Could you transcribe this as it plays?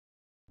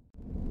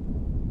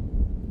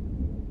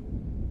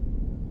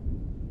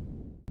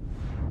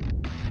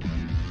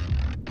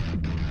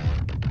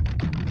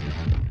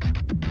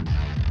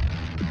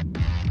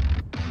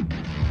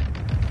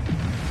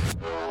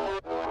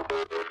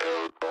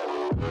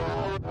Broadcasting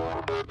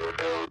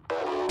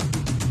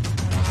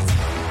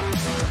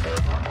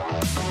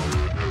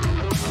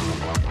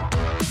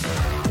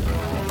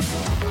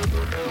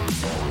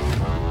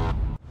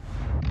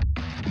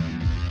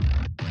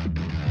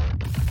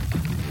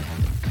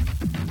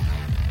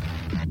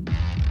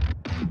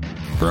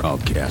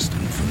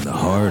from the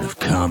heart of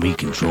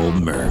commie-controlled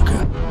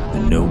America, the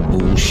no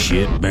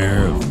bullshit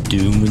bearer of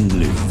doom and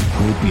gloom,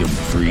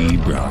 opium-free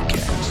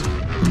broadcast,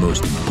 the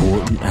most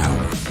important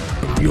hour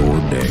of your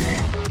day.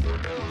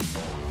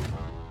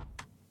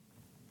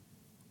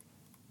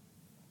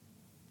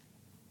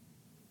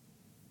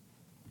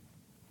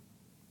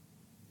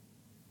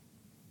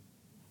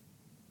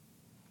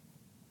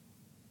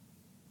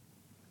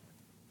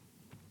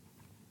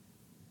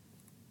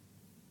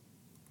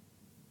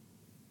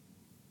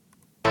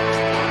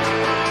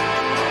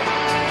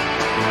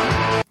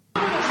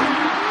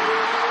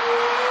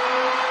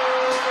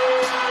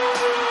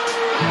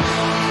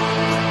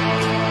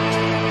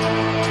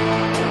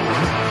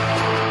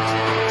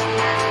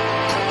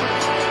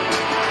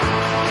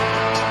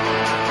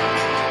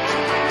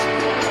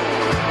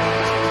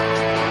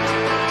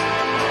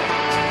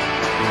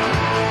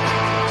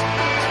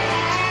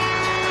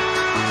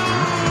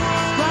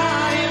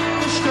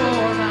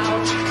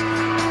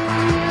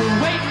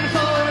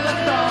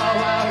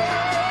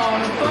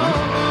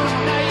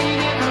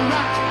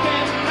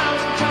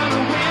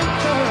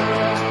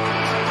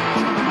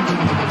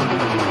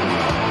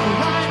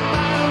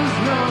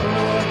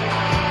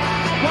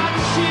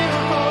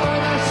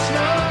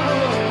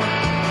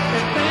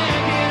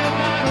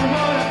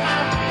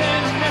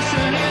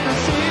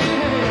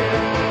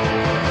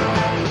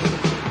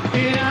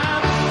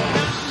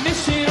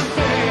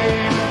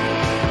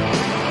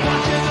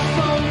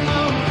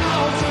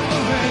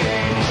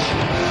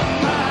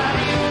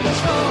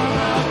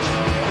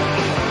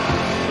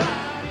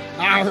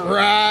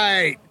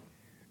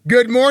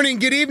 Good morning,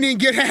 good evening,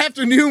 good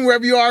afternoon,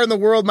 wherever you are in the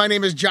world. My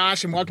name is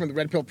Josh, and welcome to the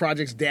Red Pill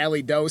Project's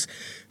Daily Dose.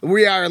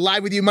 We are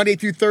live with you Monday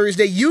through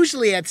Thursday,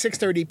 usually at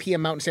 6:30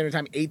 p.m. Mountain Standard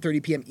Time,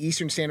 8:30 p.m.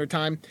 Eastern Standard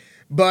Time.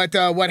 But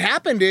what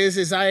happened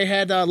is I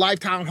had a live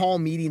town hall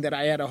meeting that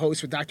I had a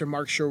host with Dr.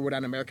 Mark Sherwood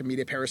on American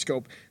Media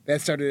Periscope that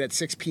started at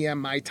 6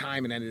 p.m. my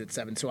time and ended at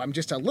 7. So I'm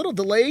just a little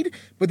delayed,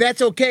 but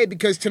that's okay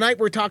because tonight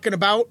we're talking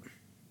about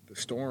the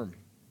storm.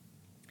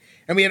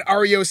 And we had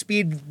REO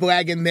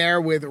Speedwagon there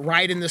with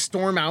Riding the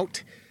Storm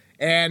Out.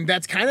 And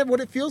that's kind of what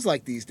it feels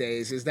like these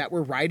days, is that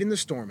we're riding the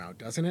storm out,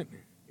 doesn't it?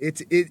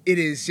 It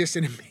is just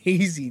an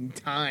amazing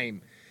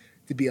time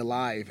to be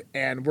alive.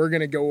 And we're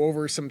going to go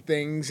over some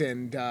things,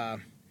 and I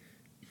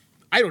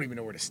don't even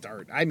know where to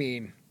start. I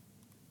mean,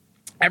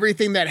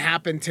 everything that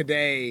happened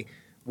today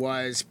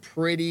was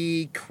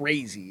pretty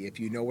crazy, if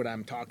you know what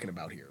I'm talking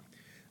about here.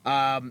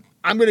 I'm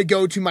going to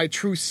go to my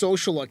Truth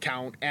Social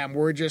account, and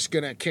we're just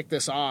going to kick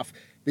this off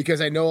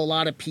because I know a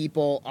lot of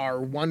people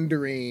are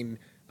wondering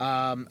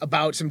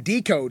about some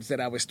decodes that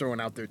I was throwing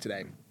out there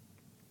today.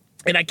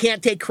 And I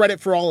can't take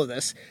credit for all of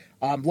this.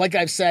 Like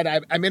I've said,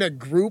 I'm in a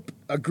group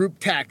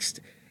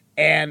text,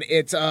 and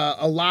it's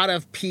a lot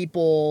of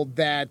people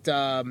that,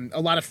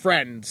 a lot of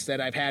friends that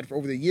I've had for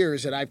over the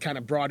years that I've kind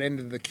of brought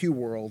into the Q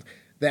world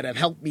that have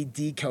helped me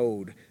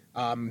decode.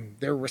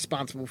 They're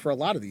responsible for a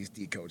lot of these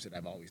decodes that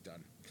I've always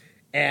done.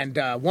 And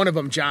one of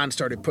them, John,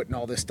 started putting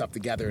all this stuff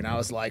together, and I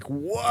was like,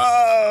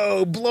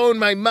 whoa, blown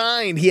my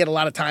mind. He had a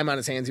lot of time on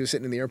his hands. He was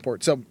sitting in the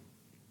airport. So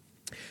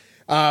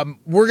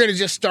we're going to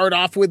just start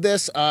off with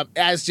this.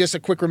 As just a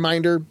quick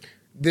reminder,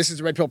 this is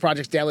the Red Pill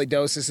Project's Daily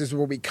Dose. This is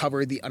where we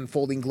cover the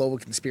unfolding global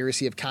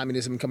conspiracy of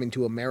communism coming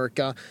to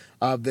America,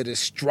 of the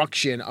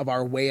destruction of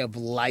our way of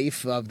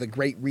life, of the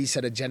Great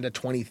Reset Agenda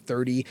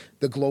 2030,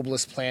 the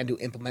globalist plan to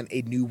implement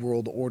a new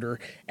world order.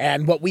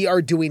 And what we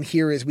are doing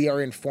here is we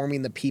are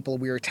informing the people.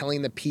 We are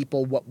telling the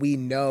people what we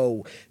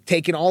know,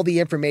 taking all the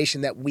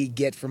information that we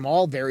get from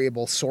all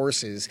variable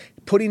sources,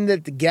 putting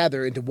it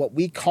together into what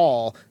we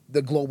call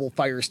the global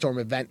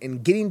firestorm event,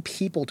 and getting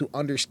people to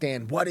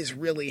understand what is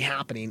really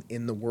happening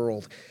in the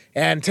world.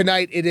 And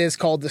tonight it is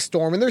called the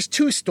storm, and there's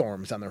two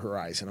storms on the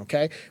horizon,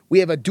 okay? We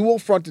have a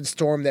dual-fronted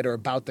storm that are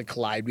about to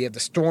collide. We have the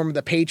storm of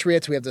the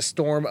patriots, we have the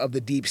storm of the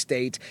deep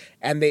state,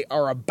 and they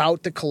are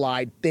about to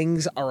collide.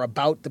 Things are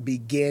about to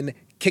begin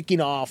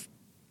kicking off.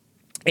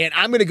 And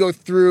I'm going to go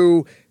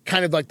through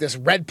kind of like this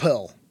red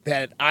pill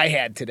that I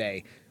had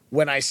today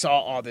when I saw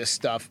all this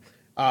stuff.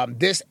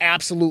 This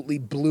absolutely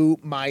blew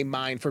my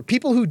mind. For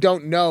people who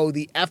don't know,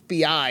 the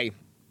FBI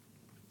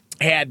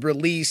had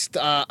released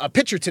a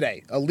picture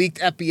today, a leaked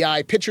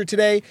FBI picture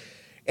today,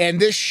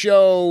 and this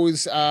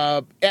shows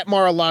at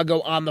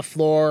Mar-a-Lago on the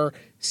floor,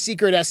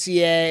 secret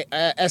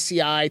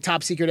SCI,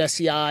 top secret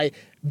SCI,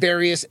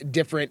 various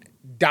different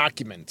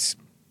documents.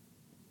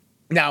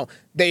 Now,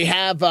 they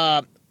have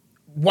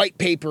white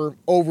paper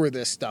over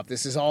this stuff.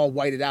 This is all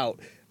whited out.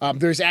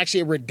 There's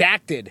actually a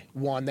redacted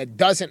one that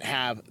doesn't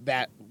have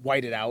that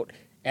whited out,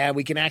 and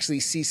we can actually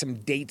see some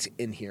dates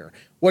in here.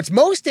 What's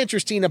most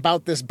interesting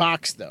about this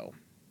box, though,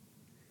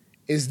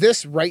 is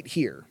this right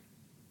here.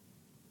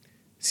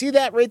 See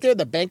that right there?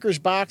 The banker's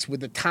box with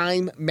the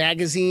Time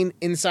magazine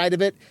inside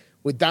of it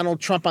with Donald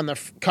Trump on the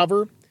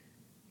cover.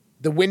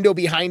 The window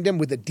behind him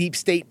with the deep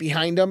state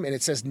behind him. And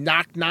it says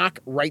knock, knock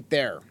right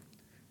there.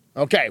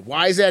 Okay,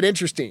 why is that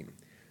interesting?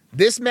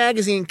 This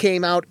magazine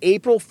came out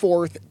April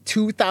 4th,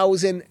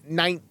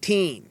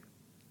 2019.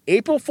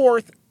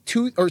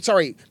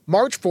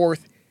 March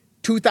 4th,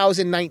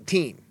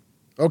 2019.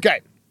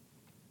 Okay.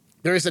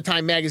 There's the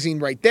Time magazine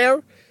right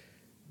there.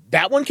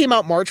 That one came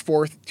out March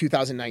 4th,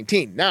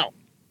 2019. Now,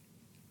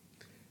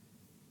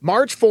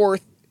 March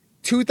 4th,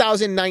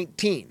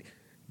 2019.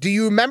 Do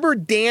you remember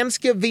Dan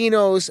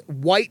Scavino's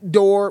white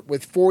door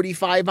with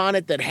 45 on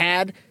it that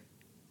had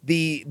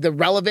the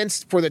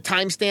relevance for the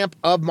timestamp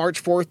of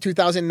March 4th,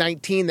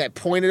 2019 that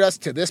pointed us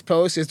to this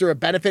post? Is there a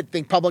benefit,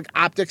 think Public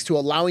Optics, to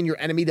allowing your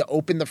enemy to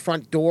open the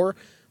front door?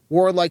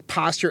 Warlike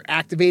posture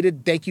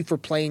activated. Thank you for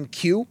playing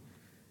Q.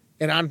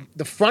 And on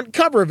the front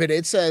cover of it,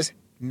 it says,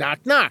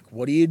 knock, knock.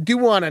 What do you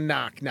do on a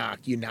knock, knock?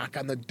 You knock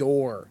on the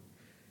door.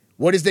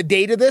 What is the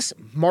date of this?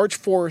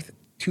 March 4th,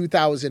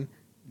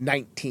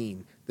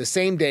 2019. The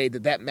same day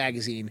that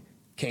magazine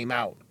came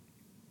out.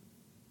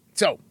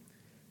 So,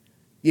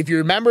 if you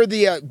remember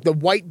the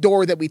white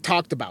door that we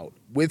talked about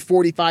with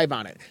 45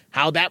 on it,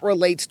 how that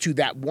relates to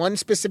that one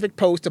specific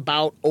post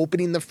about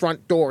opening the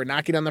front door,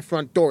 knocking on the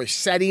front door,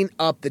 setting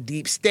up the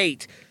deep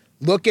state.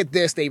 Look at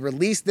this. They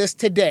released this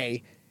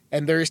today,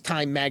 and there's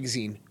Time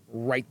magazine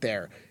right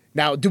there.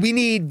 Now, do we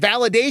need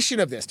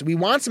validation of this? Do we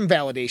want some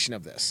validation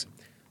of this?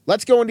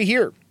 Let's go into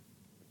here.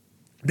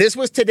 This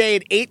was today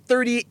at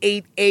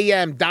 8:38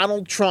 a.m.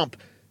 Donald Trump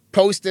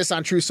posted this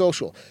on True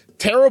Social.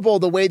 Terrible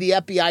the way the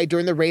FBI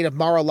during the raid of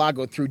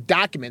Mar-a-Lago threw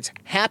documents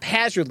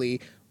haphazardly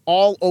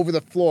all over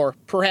the floor,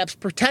 perhaps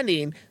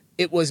pretending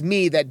it was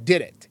me that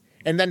did it,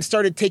 and then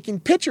started taking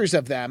pictures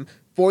of them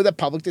for the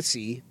public to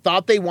see,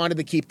 thought they wanted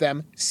to keep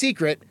them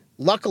secret.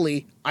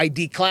 Luckily, I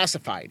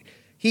declassified.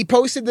 He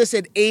posted this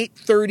at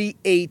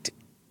 8:38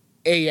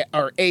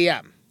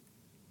 a.m.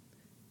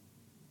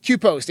 Q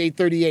post,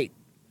 8:38.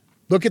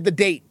 Look at the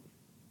date.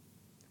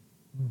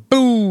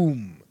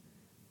 Boom.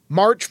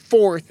 March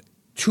 4th,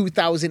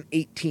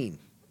 2018.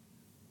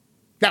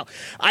 Now,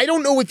 I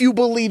don't know if you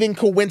believe in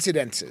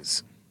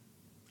coincidences.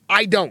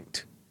 I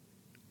don't.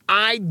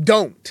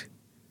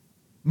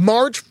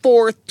 March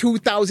 4th,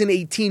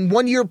 2018,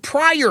 1 year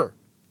prior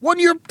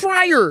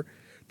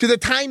to the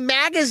Time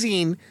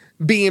magazine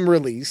being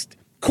released,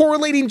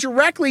 correlating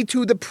directly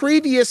to the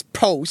previous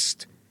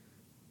post.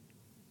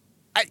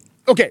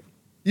 Okay,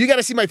 you got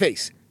to see my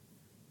face.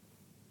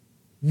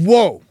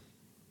 Whoa.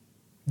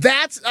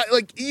 That's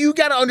you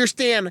got to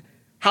understand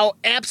how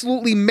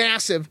absolutely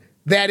massive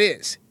that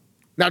is.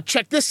 Now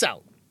check this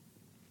out.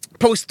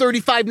 Post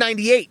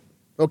 3598,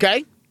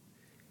 okay?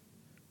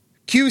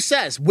 Q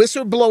says,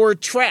 whistleblower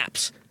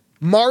traps,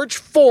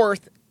 March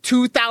 4th,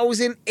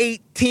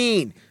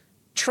 2018.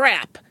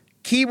 Trap,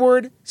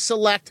 keyword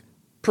select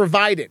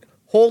provided.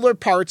 Whole or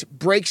parts,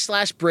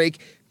 break/break.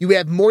 You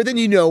have more than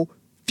you know.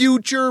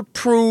 Future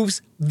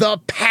proves the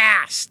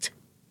past.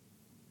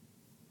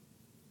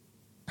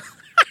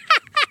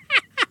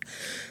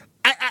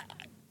 I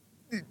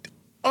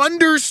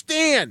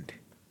understand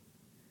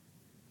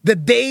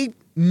that they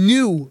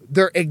knew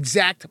their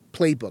exact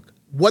playbook,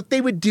 what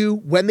they would do,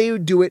 when they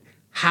would do it,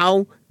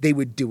 how they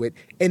would do it,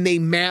 and they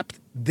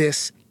mapped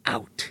this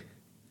out.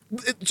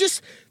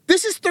 This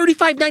is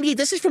 3598.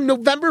 This is from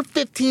November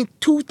 15th,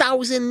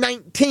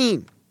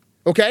 2019.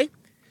 Okay?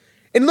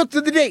 And look to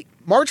the date.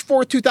 March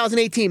 4th,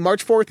 2018.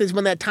 March 4th is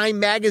when that Time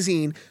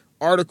magazine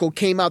article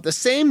came out. The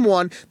same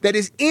one that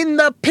is in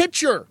the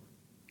picture.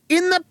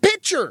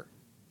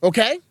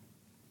 Okay?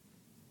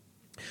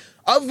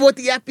 Of what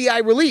the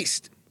FBI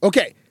released.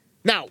 Okay.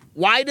 Now,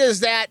 why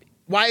is that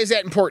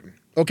important?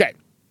 Okay.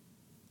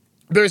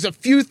 There's a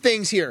few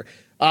things here.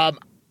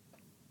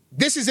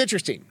 This is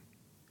interesting.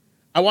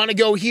 I want to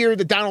go here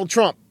to Donald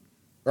Trump.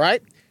 All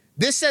right?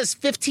 This says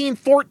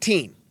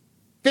 1514.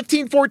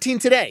 1514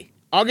 today.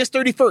 August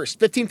 31st,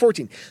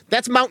 1514.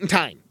 That's Mountain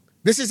Time.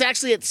 This is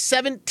actually at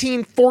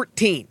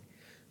 1714.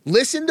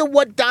 Listen to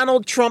what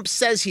Donald Trump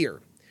says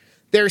here.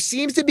 There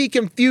seems to be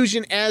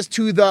confusion as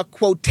to the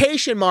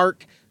quotation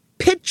mark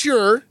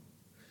picture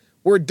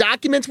where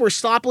documents were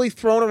sloppily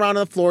thrown around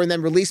on the floor and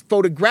then released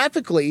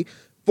photographically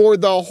for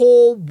the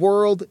whole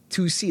world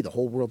to see. The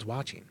whole world's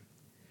watching.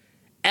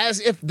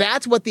 As if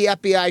that's what the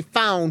FBI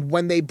found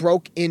when they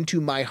broke into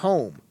my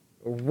home.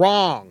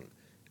 Wrong.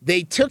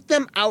 They took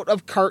them out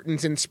of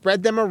cartons and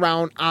spread them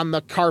around on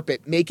the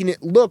carpet, making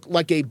it look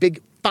like a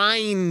big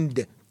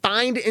find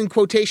in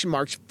quotation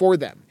marks for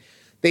them.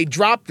 They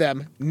dropped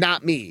them,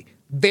 not me.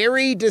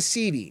 Very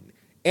deceiving.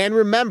 And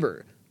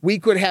remember, we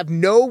could have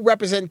no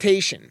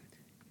representative,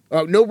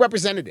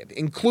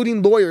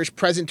 including lawyers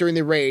present during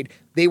the raid.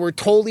 They were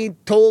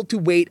told to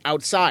wait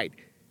outside.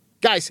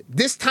 Guys,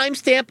 this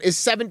timestamp is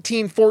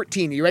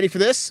 1714. Are you ready for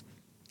this?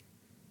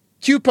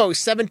 Q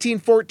post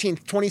 1714,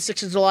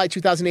 26th of July,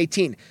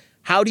 2018.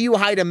 How do you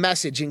hide a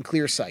message in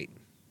ClearSight?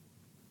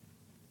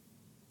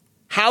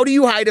 How do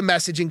you hide a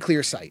message in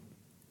ClearSight?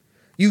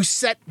 You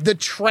set the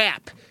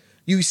trap.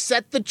 You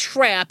set the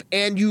trap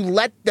and you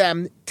let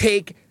them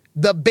take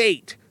the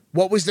bait.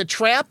 What was the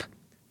trap?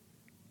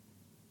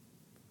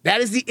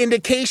 That is the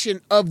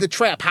indication of the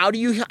trap. How do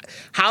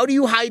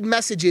you hide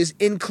messages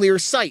in clear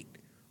sight?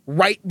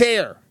 Right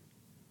there.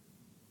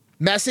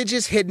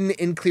 Messages hidden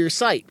in clear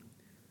sight.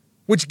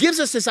 Which gives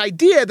us this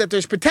idea that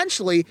there's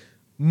potentially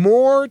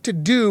more to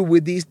do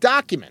with these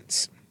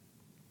documents.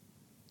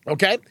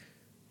 Okay?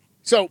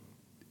 So,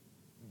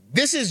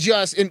 this is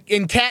just,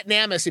 in Cat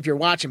Namus, if you're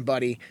watching,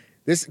 buddy,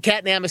 this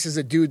Cat Namus is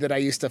a dude that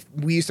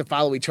we used to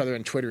follow each other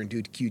on Twitter and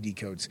do QD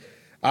codes.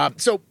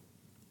 So,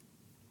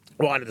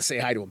 I wanted to say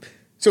hi to him.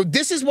 So,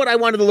 this is what I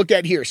wanted to look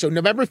at here. So,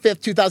 November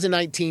 5th,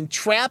 2019,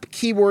 trap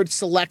keyword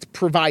select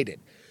provided.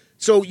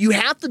 So you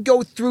have to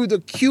go through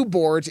the cue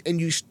boards and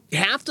you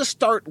have to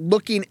start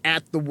looking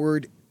at the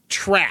word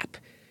trap.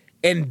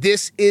 And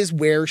this is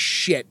where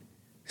shit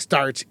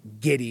starts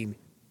getting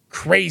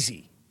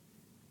crazy.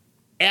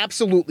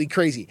 Absolutely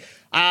crazy.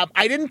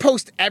 I didn't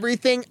post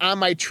everything on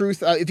my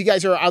Truth. If you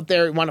guys are out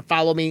there and want to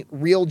follow me,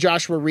 Real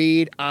Joshua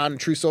Reed on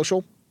Truth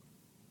Social.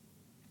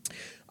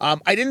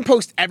 I didn't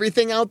post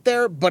everything out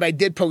there, but I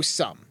did post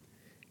some.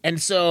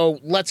 And so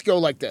let's go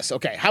like this.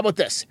 Okay, how about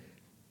this?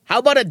 How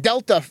about a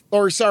delta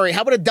for today?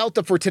 How about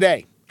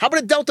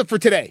a delta for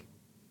today?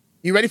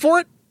 You ready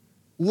for it?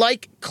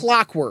 Like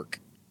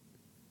clockwork.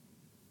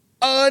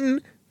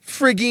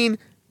 Unfrigging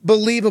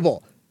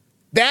believable.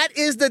 That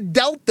is the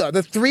delta,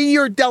 the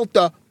 3-year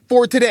delta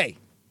for today.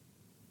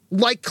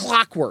 Like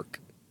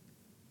clockwork.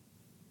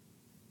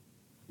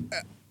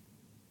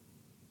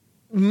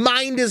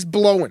 Mind is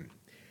blowing.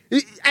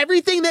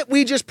 Everything that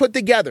we just put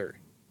together.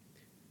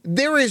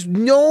 There is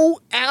no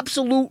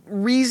absolute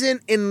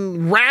reason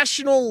in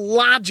rational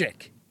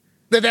logic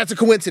that that's a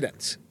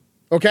coincidence,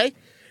 okay?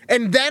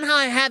 And then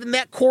having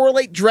that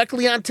correlate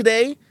directly on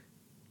today,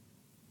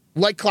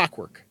 like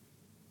clockwork.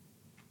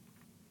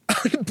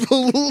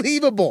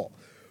 Unbelievable.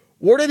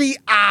 What are the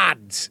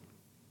odds?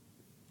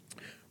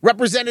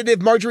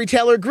 Representative Marjorie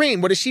Taylor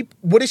Greene, what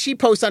does she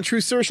post on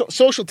Truth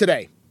Social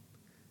today?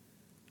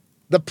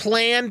 The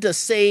plan to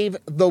save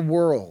the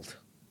world.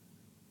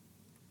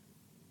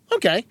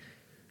 Okay.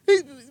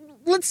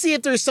 Let's see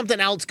if there's something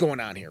else going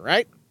on here,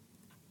 right?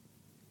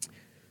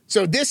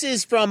 So this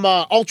is from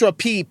Ultra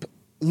Peep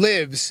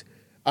Lives,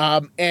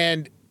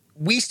 and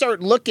we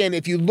start looking.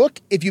 If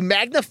you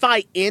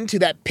magnify into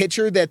that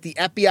picture that the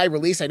FBI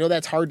released, I know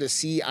that's hard to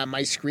see on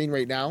my screen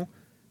right now.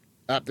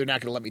 They're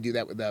not going to let me do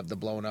that with the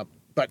blowing up.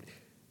 But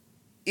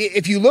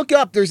if you look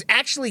up, there's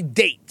actually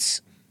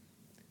dates.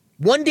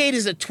 One date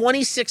is the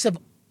 26th of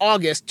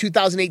August,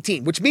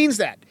 2018, which means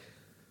that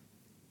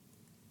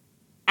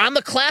on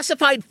the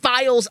classified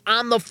files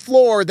on the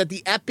floor that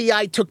the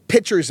FBI took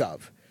pictures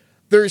of,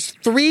 there's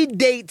 3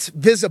 dates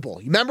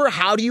visible. Remember,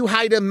 how do you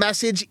hide a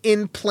message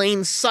in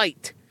plain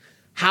sight?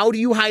 How do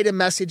you hide a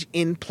message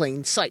in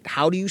plain sight?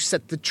 How do you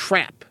set the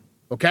trap?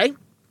 Okay?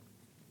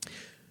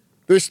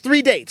 There's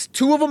 3 dates.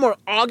 2 of them are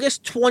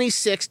August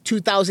 26,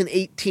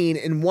 2018,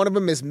 and one of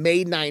them is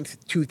May 9th,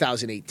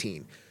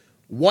 2018.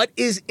 What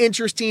is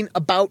interesting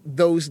about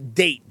those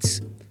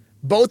dates?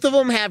 Both of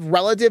them have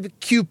relative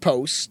Q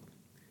posts.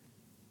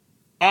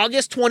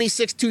 August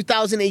 26,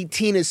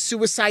 2018 is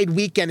Suicide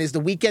Weekend, is the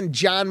weekend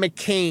John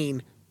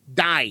McCain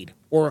died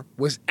or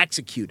was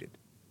executed.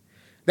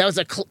 That was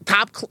a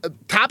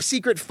top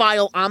secret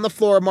file on the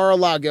floor of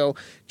Mar-a-Lago.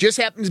 Just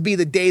happens to be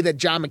the day that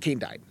John McCain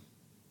died.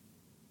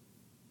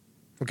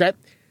 Okay?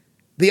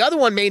 The other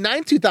one, May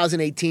 9,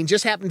 2018,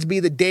 just happened to be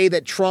the day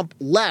that Trump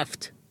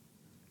left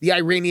the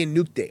Iranian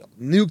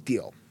nuke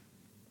deal.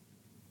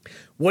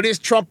 What has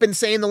Trump been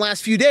saying the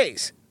last few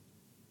days?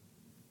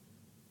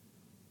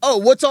 Oh,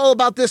 what's all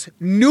about this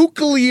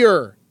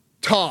nuclear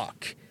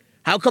talk?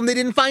 How come they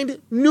didn't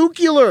find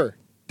nuclear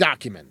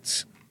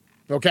documents?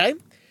 Okay?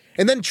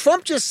 And then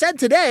Trump just said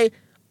today,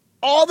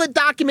 all the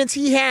documents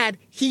he had,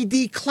 he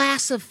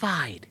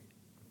declassified.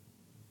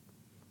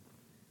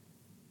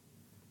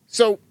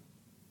 So,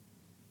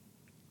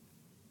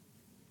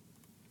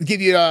 give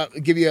you a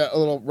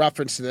little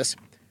reference to this.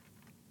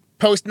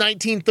 Post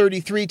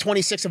 1933,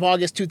 26th of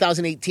August,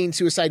 2018,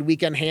 Suicide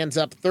Weekend, hands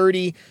up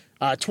 30.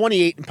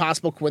 28,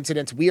 impossible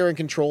coincidence. We are in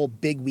control.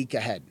 Big week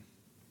ahead.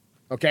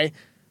 Okay?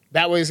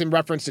 That was in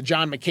reference to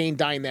John McCain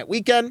dying that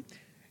weekend.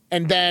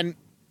 And then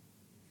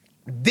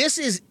this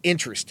is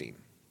interesting.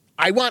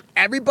 I want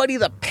everybody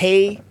to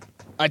pay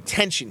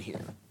attention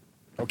here.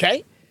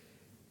 Okay?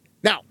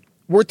 Now,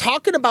 we're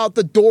talking about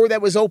the door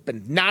that was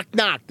open. Knock,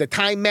 knock. The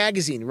Time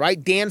magazine, right?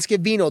 Dan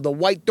Scavino, the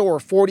white door,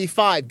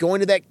 45,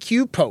 going to that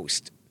Q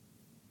post.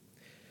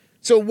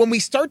 So when we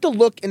start to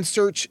look and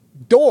search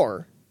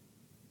door,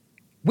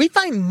 we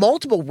find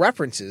multiple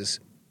references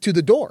to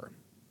the door.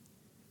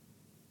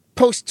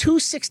 Post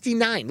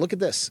 269, look at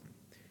this.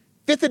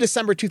 5th of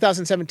December,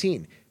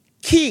 2017.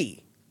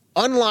 Key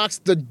unlocks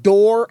the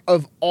door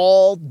of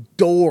all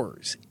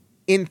doors.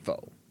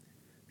 Info.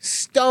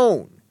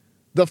 Stone,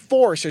 the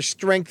force or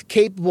strength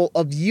capable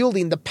of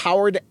yielding the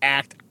power to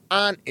act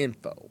on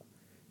info.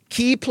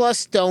 Key plus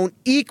stone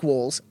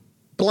equals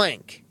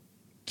blank.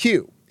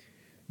 Q.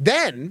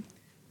 Then,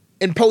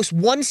 in post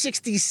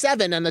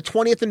 167 on the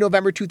 20th of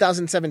November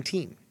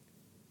 2017,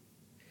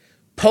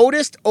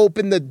 POTUS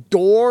opened the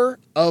door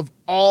of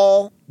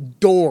all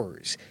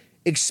doors.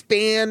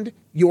 Expand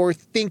your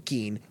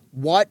thinking.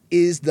 What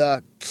is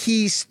the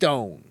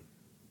keystone?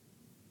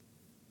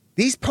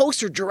 These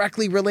posts are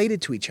directly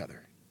related to each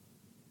other.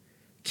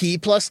 Key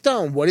plus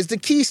stone. What is the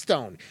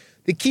keystone?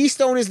 The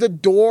keystone is the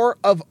door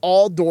of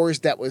all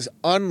doors that was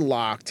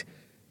unlocked.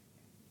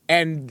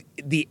 And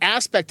the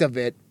aspect of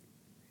it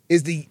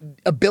is the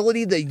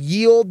ability to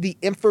yield the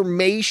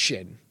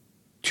information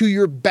to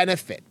your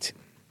benefit.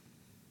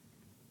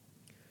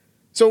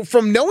 So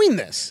from knowing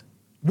this,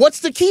 what's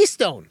the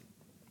keystone?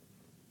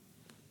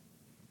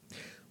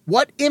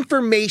 What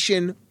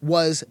information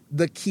was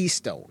the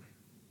keystone?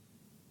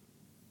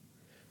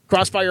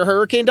 Crossfire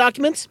Hurricane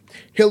documents,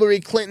 Hillary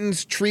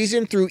Clinton's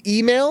treason through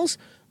emails,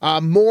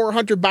 more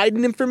Hunter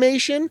Biden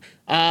information,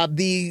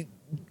 the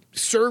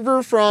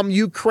server from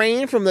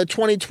Ukraine from the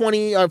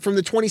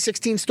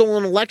 2016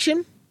 stolen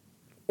election,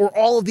 or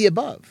all of the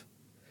above.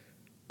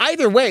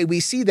 Either way, we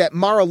see that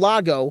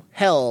Mar-a-Lago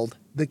held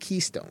the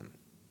keystone.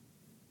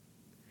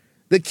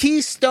 The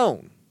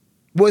keystone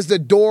was the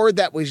door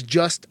that was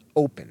just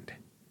opened,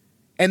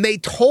 and they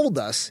told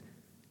us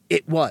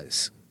it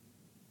was.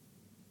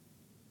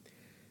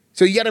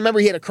 So you got to remember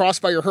he had a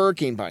Crossfire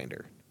Hurricane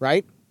binder,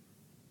 right?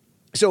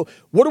 So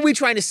what are we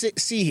trying to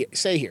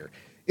say here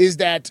is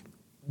that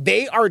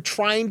they are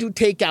trying to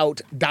take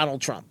out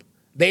Donald Trump.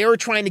 They are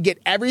trying to get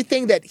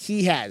everything that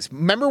he has.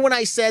 Remember when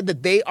I said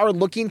that they are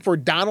looking for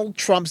Donald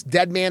Trump's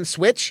dead man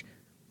switch?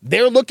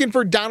 They're looking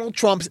for Donald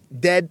Trump's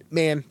dead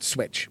man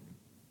switch.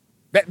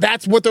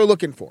 That's what they're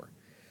looking for.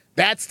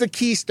 That's the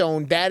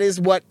keystone. That is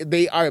what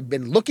they have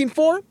been looking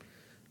for.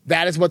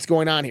 That is what's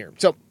going on here.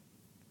 So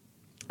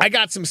I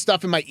got some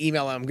stuff in my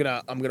email I'm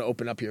gonna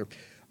open up here.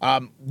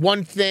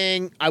 One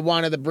thing I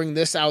wanted to bring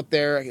this out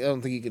there. I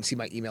don't think you can see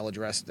my email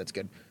address. That's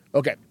good.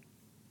 Okay.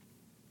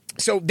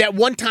 So that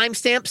one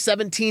timestamp,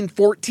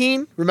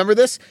 1714, remember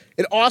this?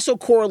 It also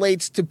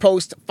correlates to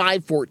post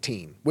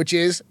 514, which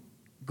is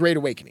Great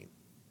Awakening.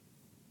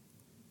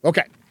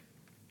 Okay.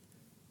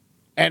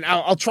 And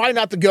I'll try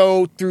not to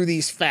go through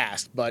these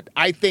fast, but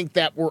I think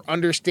that we're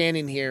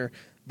understanding here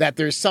that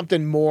there's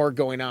something more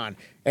going on.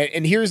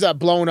 And here's a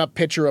blown up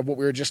picture of what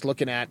we were just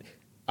looking at.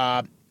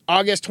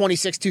 August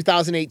 26,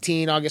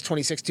 2018, August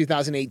 26,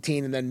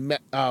 2018, and then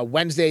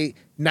Wednesday,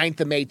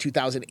 9th of May,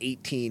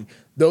 2018.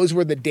 Those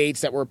were the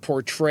dates that were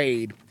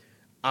portrayed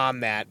on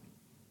that.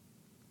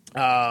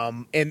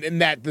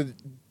 And that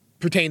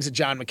pertains to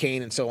John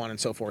McCain and so on and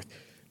so forth.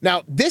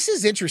 Now, this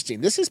is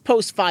interesting. This is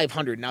post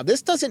 500. Now,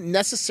 this doesn't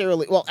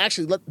necessarily... Well,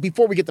 actually,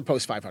 before we get to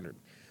post 500,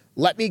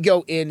 let me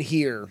go in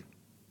here.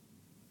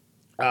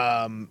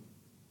 I'm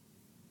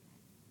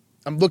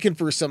looking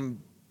for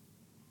some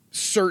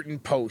certain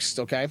posts,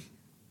 okay?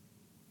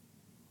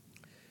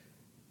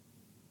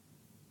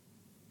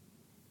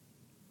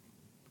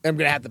 I'm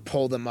going to have to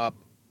pull them up.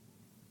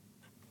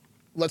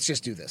 Let's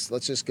just do this.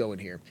 Let's just go in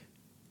here.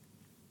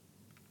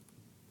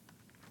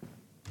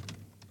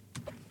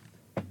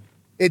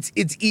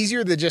 It's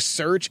easier to just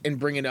search and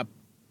bring it up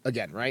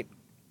again, right?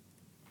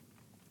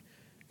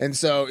 And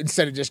so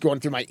instead of just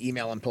going through my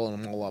email and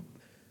pulling them all up.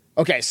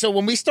 Okay, so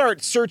when we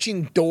start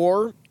searching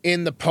door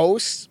in the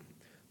posts,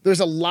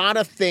 there's a lot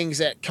of things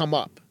that come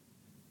up.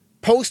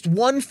 Post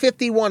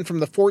 151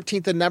 from the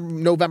 14th of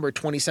November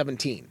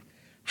 2017.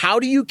 How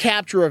do you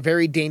capture a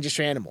very dangerous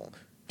animal?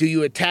 Do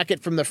you attack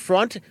it from the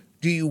front?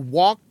 Do you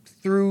walk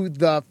through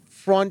the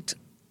front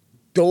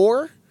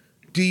door?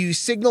 Do you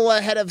signal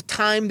ahead of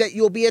time that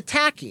you'll be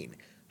attacking?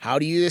 How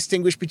do you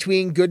distinguish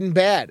between good and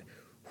bad?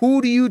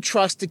 Who do you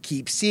trust to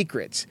keep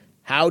secrets?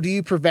 How do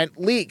you prevent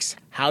leaks?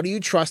 Who do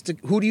you trust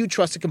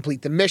to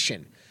complete the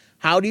mission?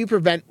 How do you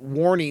prevent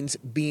warnings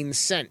being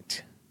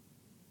sent?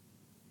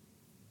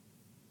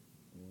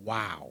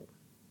 Wow.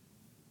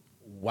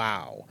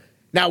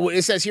 Now,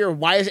 it says here,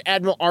 why is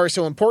Admiral R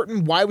so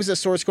important? Why was the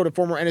source code of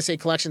former NSA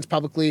collections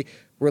publicly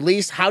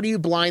released? How do you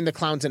blind the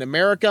clowns in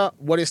America?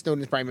 What is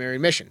Snowden's primary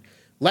mission?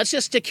 Let's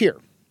just stick here.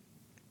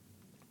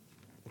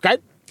 Okay?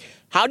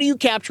 How do you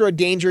capture a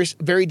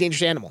very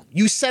dangerous animal?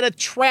 You set a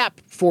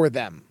trap for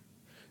them.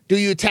 Do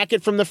you attack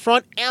it from the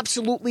front?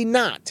 Absolutely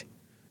not.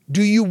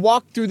 Do you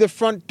walk through the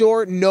front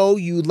door? No,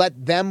 you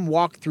let them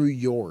walk through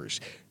yours.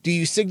 Do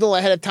you signal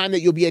ahead of time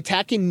that you'll be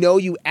attacking? No,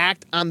 you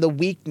act on the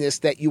weakness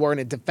that you are in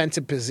a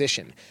defensive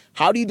position.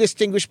 How do you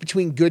distinguish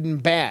between good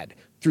and bad?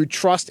 Through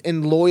trust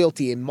and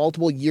loyalty and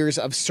multiple years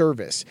of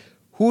service.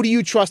 Who do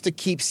you trust to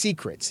keep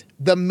secrets?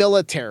 The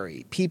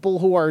military, people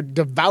who are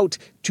devout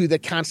to the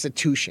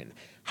Constitution.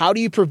 How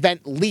do you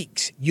prevent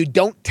leaks? You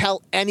don't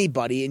tell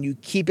anybody and you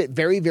keep it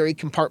very, very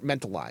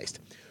compartmentalized.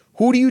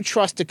 Who do you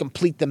trust to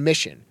complete the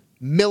mission?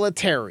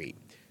 Military.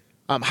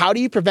 How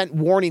do you prevent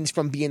warnings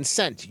from being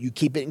sent? You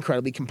keep it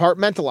incredibly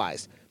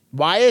compartmentalized.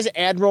 Why is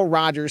Admiral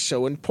Rogers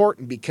so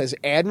important? Because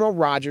Admiral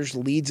Rogers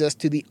leads us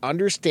to the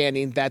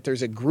understanding that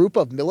there's a group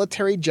of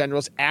military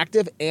generals,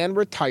 active and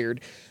retired,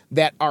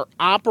 that are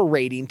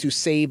operating to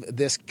save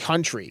this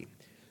country.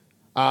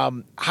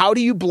 How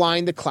do you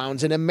blind the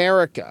clowns in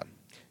America?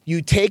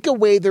 You take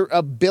away their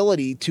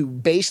ability to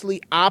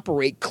basically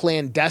operate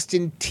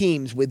clandestine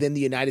teams within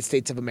the United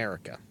States of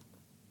America.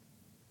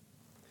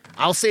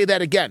 I'll say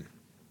that again.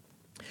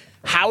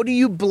 How do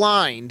you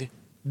blind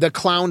the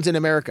clowns in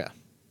America?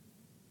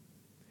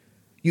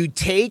 You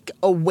take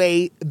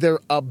away their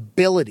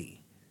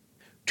ability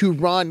to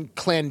run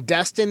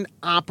clandestine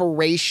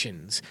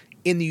operations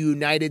in the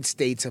United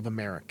States of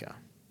America.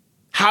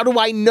 How do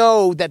I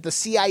know that the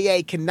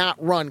CIA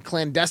cannot run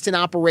clandestine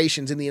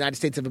operations in the United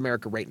States of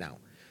America right now?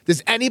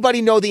 Does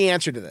anybody know the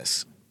answer to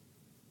this?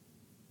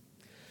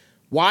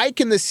 Why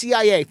can the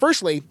CIA,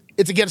 firstly,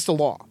 it's against the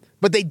law,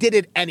 but they did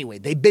it anyway.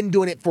 They've been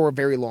doing it for a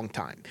very long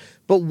time.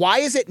 But why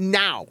is it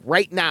now,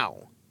 right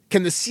now,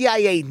 can the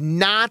CIA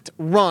not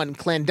run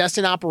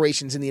clandestine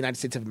operations in the United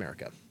States of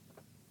America?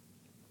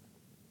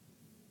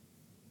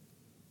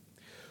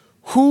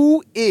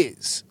 Who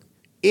is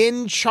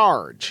in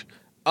charge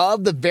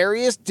of the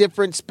various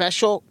different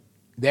special,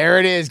 there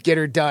it is, get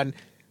her done.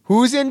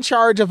 Who's in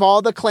charge of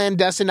all the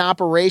clandestine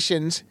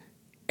operations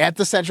at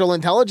the Central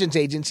Intelligence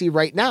Agency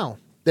right now?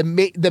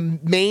 The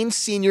main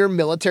senior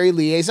military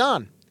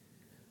liaison,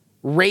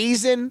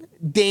 Raisin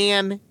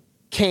Dan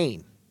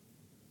Kane.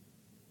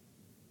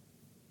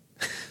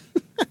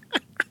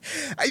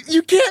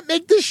 You can't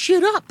make this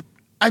shit up.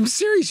 I'm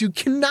serious. You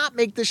cannot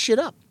make this shit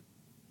up.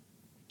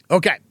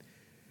 Okay.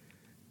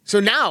 So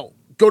now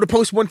go to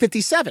post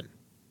 157.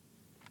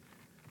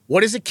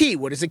 What is a key?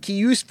 What is a key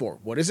used for?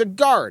 What is a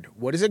guard?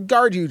 What is a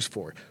guard used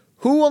for?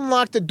 Who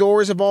unlocked the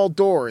doors of all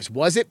doors?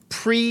 Was it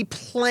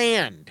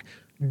pre-planned?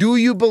 Do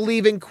you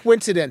believe in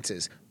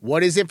coincidences?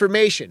 What is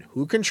information?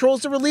 Who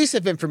controls the release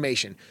of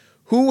information?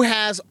 Who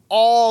has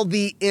all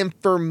the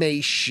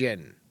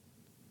information?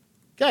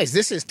 Guys,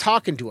 this is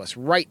talking to us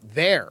right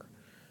there.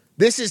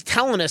 This is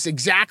telling us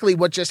exactly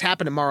what just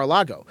happened in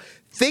Mar-a-Lago.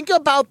 Think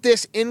about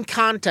this in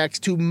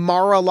context to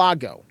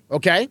Mar-a-Lago,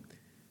 okay?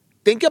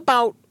 Think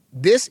about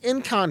this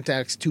in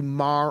context to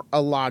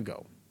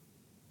Mar-a-Lago.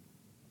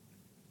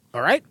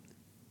 All right?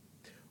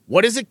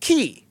 What is a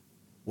key?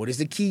 What is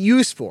the key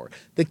used for?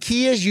 The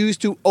key is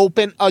used to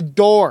open a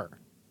door.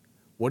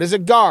 What is a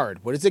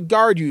guard? What is a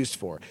guard used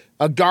for?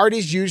 A guard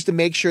is used to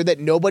make sure that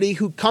nobody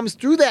who comes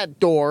through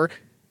that door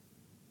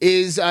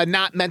is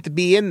not meant to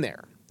be in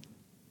there.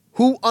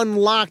 Who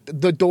unlocked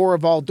the door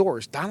of all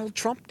doors? Donald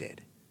Trump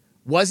did.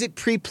 Was it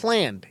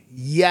pre-planned?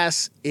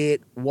 Yes,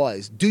 it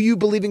was. Do you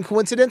believe in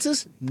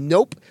coincidences?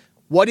 Nope.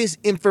 What is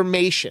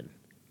information?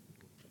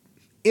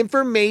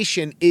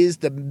 Information is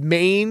the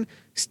main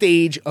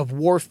stage of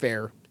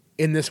warfare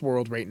in this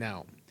world right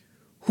now.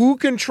 Who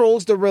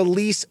controls the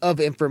release of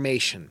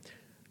information?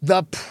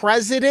 The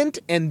president,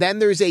 and then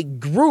there's a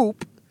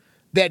group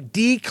that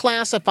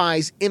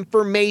declassifies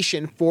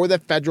information for the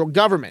federal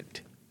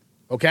government.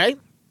 Okay?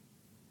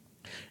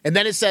 And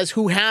then it says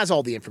who has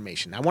all the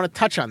information. I want to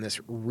touch on this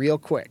real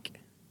quick.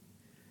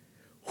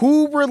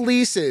 Who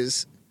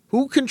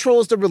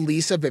controls the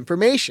release of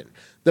information?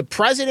 The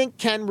president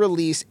can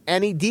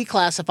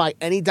declassify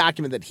any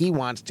document that he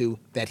wants to,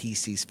 that he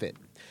sees fit.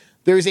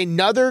 There's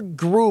another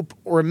group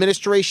or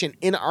administration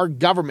in our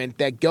government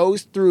that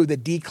goes through the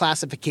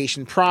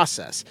declassification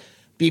process.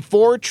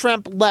 Before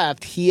Trump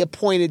left, he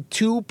appointed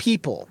two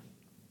people,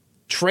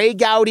 Trey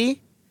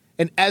Gowdy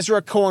and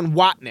Ezra Cohen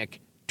Watnick,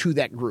 to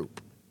that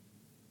group.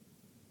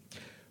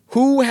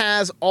 Who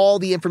has all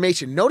the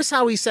information? Notice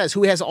how he says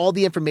who has all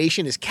the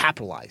information is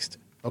capitalized,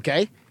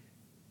 okay?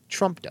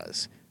 Trump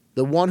does.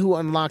 The one who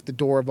unlocked the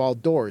door of all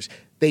doors.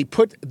 They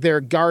put their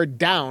guard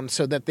down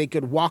so that they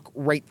could walk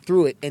right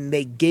through it, and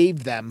they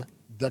gave them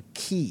the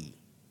key.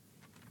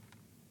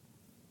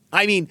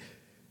 I mean,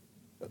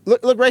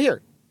 look right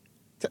here.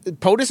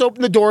 POTUS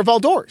opened the door of all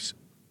doors.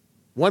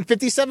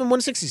 157,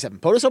 167.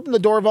 POTUS opened the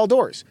door of all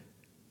doors.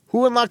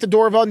 Who unlocked the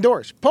door of all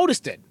doors?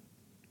 POTUS did.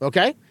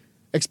 Okay?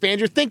 Expand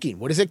your thinking.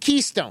 What is a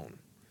keystone?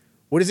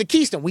 What is a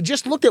keystone? We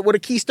just looked at what a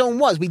keystone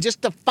was. We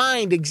just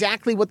defined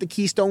exactly what the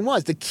keystone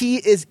was. The key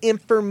is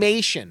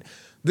information.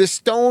 The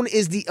stone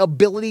is the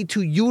ability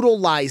to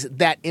utilize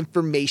that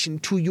information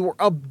to your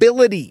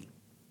ability.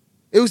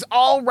 It was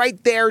all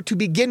right there to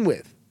begin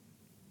with.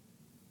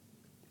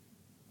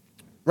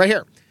 Right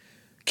here.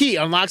 Key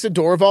unlocks the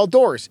door of all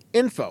doors.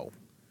 Info.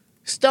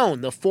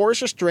 Stone, the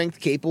force or strength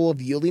capable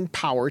of yielding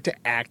power to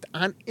act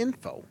on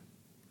info.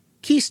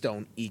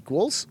 Keystone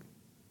equals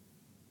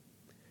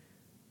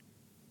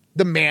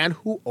the man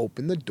who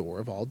opened the door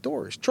of all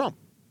doors, Trump.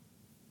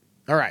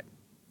 All right.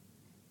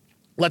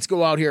 Let's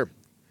go out here.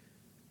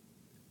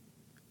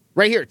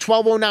 Right here,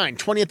 1209,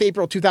 20th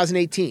April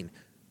 2018.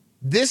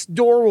 This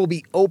door will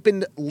be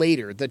opened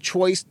later. The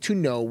choice to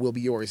know will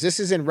be yours. This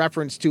is in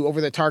reference to Over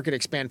the Target,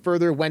 Expand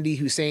Further, Wendy,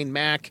 Hussein,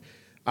 Mac.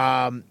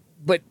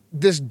 But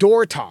this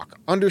door talk,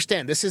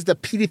 understand, this is the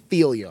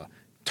pedophilia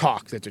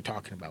talk that they're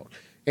talking about.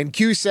 And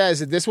Q says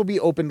that this will be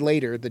opened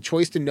later. The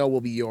choice to know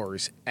will be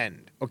yours.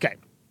 End. Okay.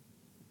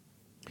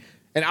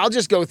 And I'll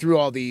just go through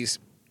all these.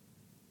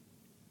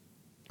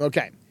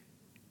 Okay.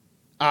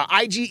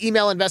 IG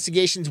email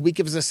investigations week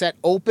of the set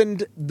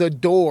opened the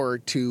door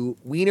to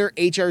Weiner,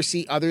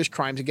 HRC, others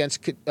crimes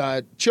against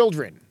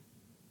children.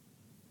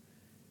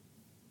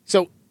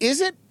 So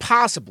is it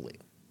possibly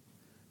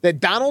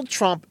that Donald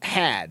Trump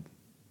had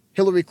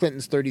Hillary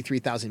Clinton's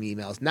 33,000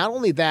 emails? Not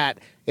only that,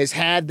 has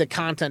had the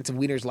contents of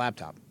Weiner's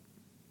laptop.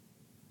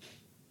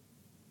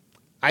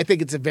 I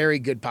think it's a very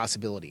good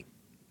possibility.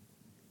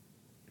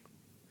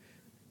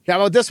 How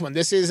about this one?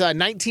 This is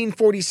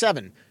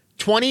 1947.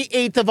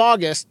 28th of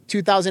August,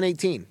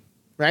 2018,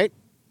 right?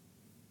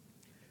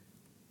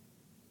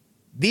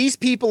 These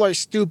people are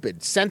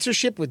stupid.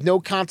 Censorship with no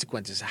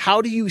consequences.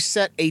 How do you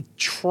set a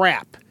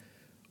trap?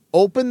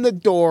 Open the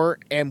door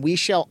and we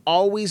shall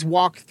always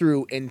walk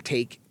through and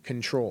take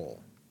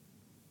control.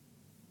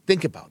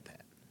 Think about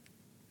that.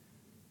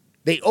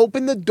 They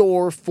opened the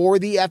door for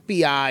the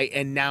FBI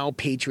and now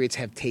patriots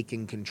have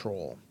taken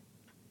control.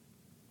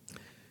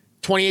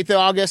 28th of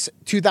August,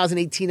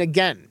 2018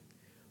 again.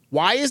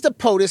 Why is the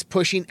POTUS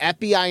pushing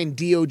FBI and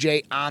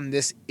DOJ on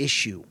this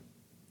issue?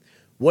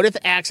 What if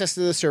access to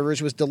the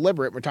servers was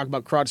deliberate? We're talking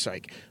about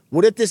CrowdStrike.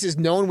 What if this is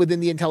known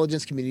within the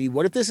intelligence community?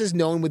 What if this is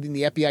known within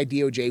the FBI,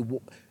 DOJ?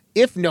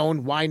 If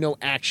known, why no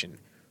action?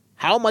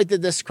 How might this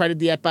discredit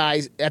the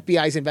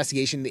FBI's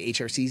investigation into the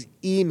HRC's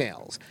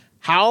emails?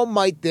 How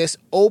might this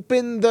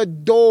open the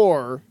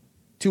door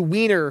to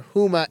Weiner,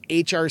 Huma,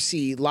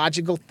 HRC,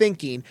 logical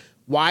thinking?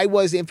 Why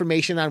was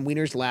information on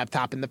Weiner's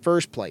laptop in the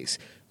first place?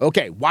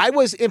 Okay, why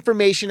was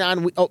information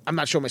on... I'm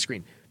not showing my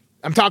screen.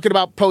 I'm talking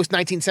about post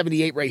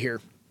 1978 right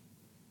here.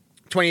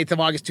 28th of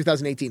August,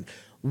 2018.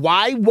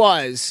 Why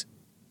was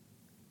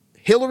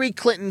Hillary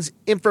Clinton's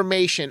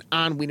information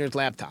on Weiner's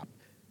laptop?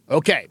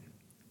 Okay,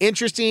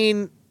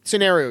 interesting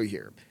scenario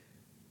here.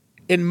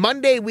 In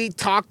Monday, we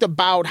talked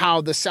about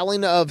how the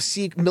selling of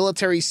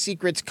military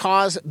secrets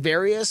caused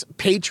various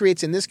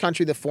patriots in this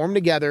country to form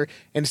together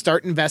and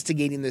start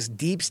investigating this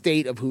deep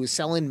state of who is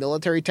selling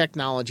military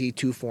technology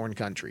to foreign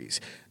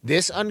countries.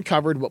 This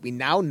uncovered what we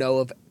now know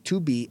of to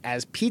be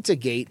as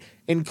Pizzagate,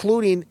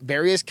 including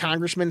various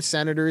congressmen,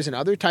 senators, and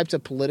other types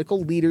of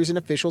political leaders and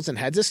officials and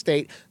heads of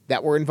state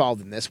that were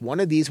involved in this. One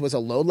of these was a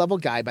low-level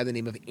guy by the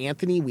name of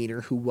Anthony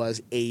Weiner, who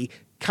was a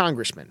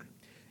congressman.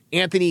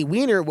 Anthony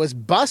Weiner was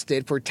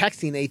busted for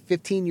texting a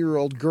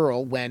 15-year-old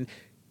girl when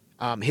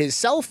his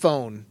cell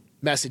phone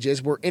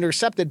messages were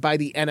intercepted by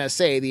the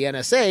NSA. The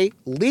NSA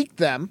leaked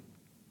them.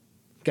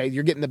 Okay,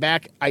 you're getting the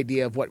back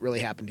idea of what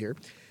really happened here.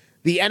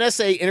 The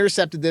NSA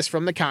intercepted this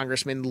from the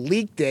congressman,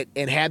 leaked it,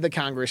 and had the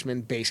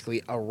congressman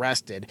basically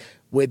arrested,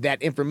 with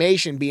that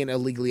information being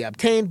illegally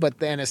obtained, but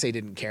the NSA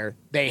didn't care.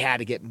 They had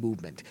to get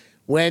movement.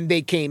 When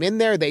they came in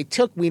there, they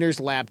took Weiner's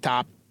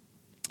laptop,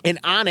 and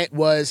on it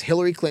was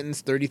Hillary Clinton's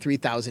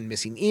 33,000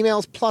 missing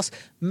emails, plus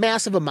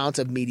massive amounts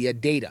of media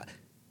data.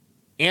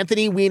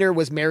 Anthony Weiner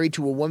was married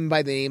to a woman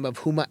by the name of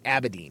Huma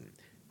Abedin.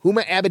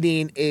 Huma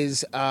Abedin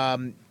is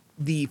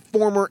the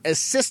former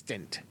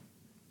assistant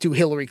to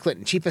Hillary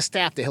Clinton, chief of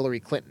staff to Hillary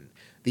Clinton.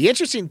 The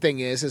interesting thing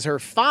is her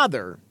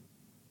father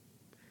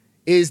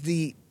is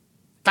the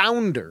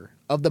founder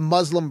of the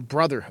Muslim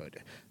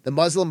Brotherhood. The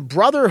Muslim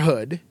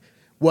Brotherhood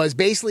was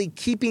basically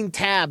keeping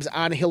tabs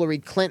on Hillary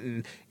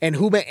Clinton, and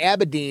Huma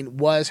Abedin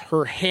was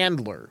her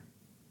handler.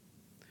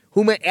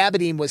 Huma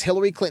Abedin was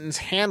Hillary Clinton's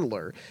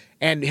handler,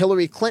 and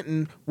Hillary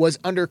Clinton was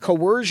under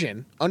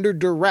coercion, under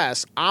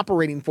duress,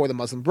 operating for the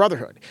Muslim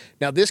Brotherhood.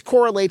 Now, this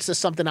correlates to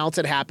something else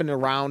that happened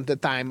around the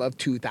time of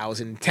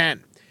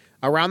 2010.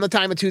 Around the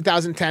time of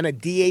 2010, a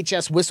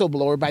DHS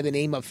whistleblower by the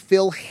name of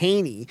Phil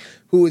Haney,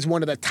 who is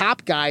one of the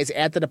top guys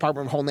at the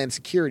Department of Homeland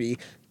Security,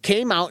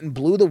 came out and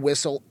blew the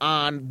whistle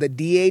on the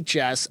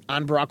DHS,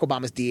 on Barack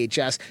Obama's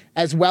DHS,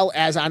 as well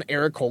as on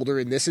Eric Holder.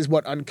 And this is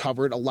what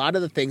uncovered a lot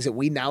of the things that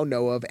we now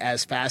know of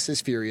as Fast as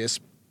Furious,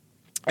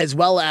 as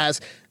well as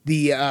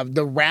the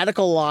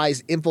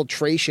radicalized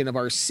infiltration of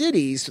our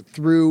cities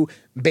through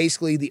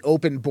basically the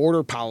open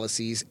border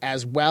policies,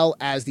 as well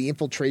as the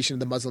infiltration of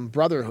the Muslim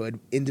Brotherhood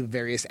into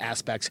various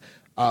aspects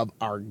of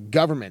our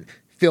government.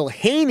 Phil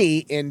Haney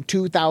in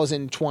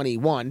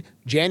 2021,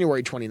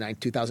 January 29,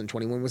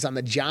 2021, was on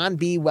the John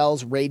B.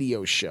 Wells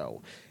radio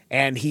show.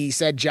 And he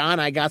said, John,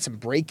 I got some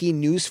breaking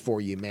news for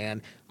you,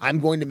 man. I'm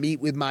going to meet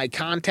with my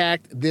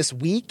contact this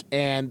week.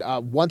 And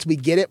once we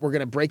get it, we're going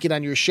to break it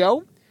on your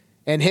show.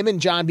 And him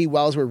and John B.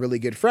 Wells were really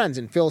good friends.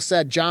 And Phil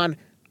said, John,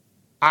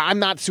 I'm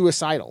not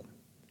suicidal.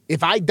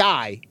 If I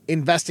die,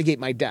 investigate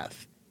my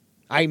death.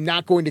 I'm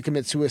not going to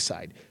commit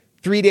suicide.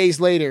 3 days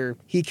later,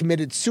 he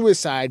committed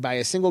suicide by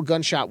a single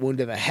gunshot wound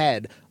to the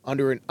head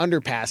under an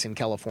underpass in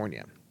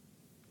California.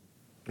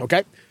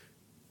 Okay?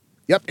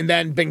 Yep. And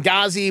then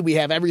Benghazi, we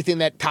have everything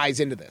that ties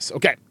into this.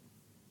 Okay.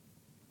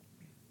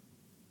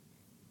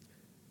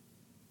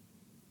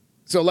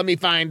 So let me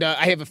find,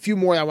 I have a few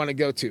more I want to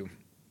go to.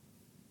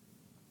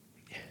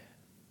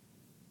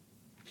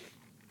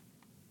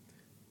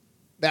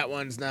 That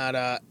one's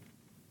not,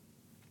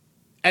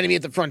 Enemy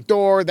at the Front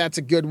Door, that's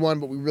a good one,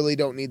 but we really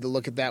don't need to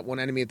look at that one.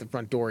 Enemy at the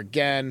Front Door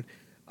again.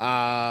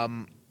 There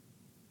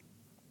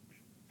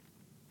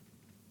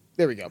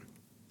we go.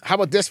 How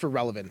about this for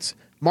relevance?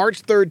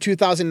 March 3rd,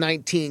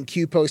 2019,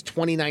 Q Post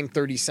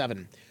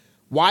 2937.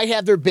 Why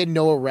have there been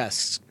no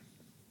arrests?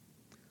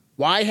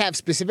 Why have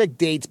specific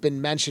dates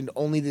been mentioned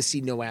only to see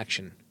no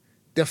action?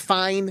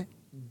 Define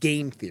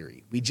game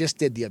theory. We just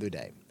did the other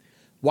day.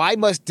 Why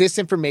must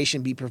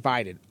disinformation be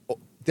provided?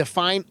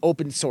 Define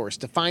open source.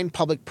 Define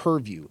public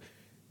purview.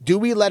 Do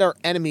we let our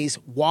enemies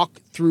walk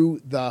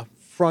through the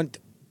front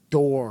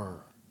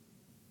door?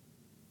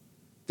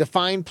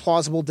 Define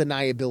plausible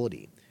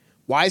deniability.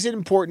 Why is it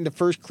important to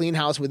first clean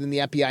house within the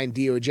FBI and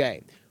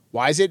DOJ?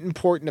 Why is it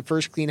important to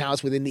first clean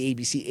house within the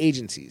ABC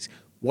agencies?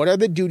 What are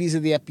the duties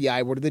of the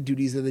FBI? What are the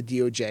duties of the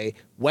DOJ?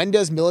 When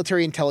does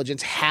military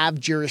intelligence have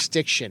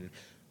jurisdiction?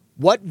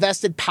 What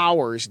vested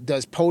powers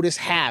does POTUS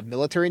have?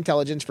 Military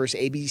intelligence versus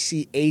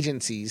ABC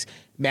agencies,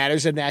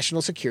 matters of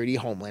national security,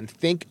 homeland.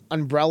 Think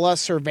umbrella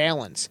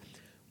surveillance.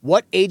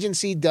 What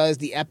agency does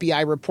the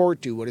FBI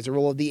report to? What is the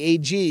role of the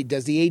AG?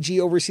 Does the AG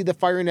oversee the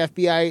firing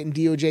FBI and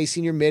DOJ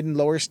senior, mid, and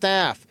lower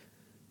staff?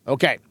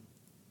 Okay.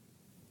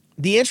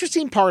 The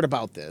interesting part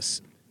about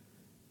this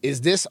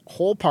is this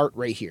whole part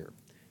right here.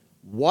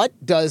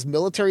 What does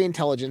military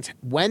intelligence,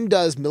 when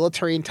does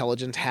military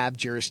intelligence have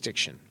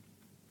jurisdiction?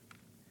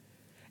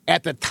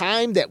 At the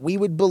time that we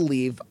would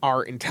believe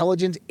our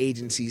intelligence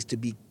agencies to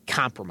be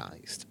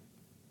compromised.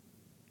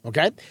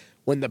 Okay?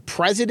 When the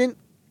president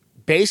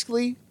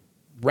basically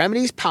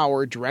remedies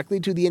power directly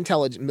to the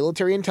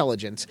military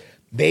intelligence,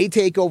 they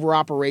take over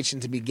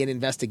operations and begin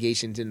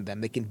investigations into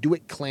them. They can do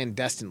it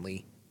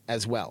clandestinely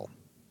as well.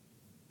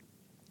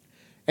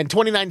 And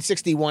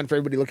 2961, for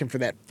everybody looking for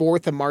that,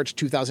 4th of March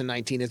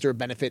 2019, is there a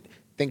benefit?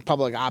 Think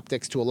public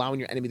optics to allowing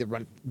your enemy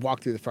to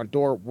walk through the front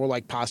door.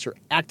 Warlike posture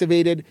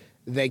activated.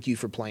 Thank you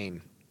for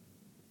playing.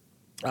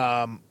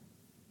 Okay.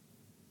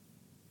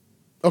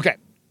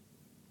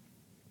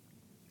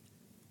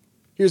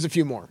 Here's a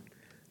few more.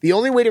 The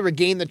only way to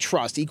regain the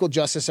trust, equal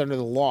justice under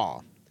the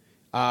law,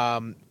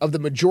 of the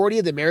majority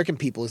of the American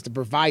people is to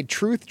provide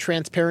truth,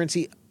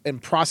 transparency,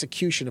 and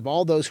prosecution of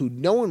all those who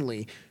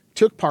knowingly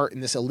took part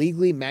in this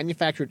illegally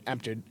manufactured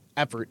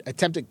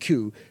attempted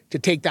coup to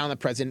take down the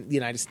President of the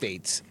United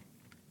States.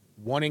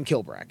 One in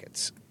kill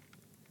brackets.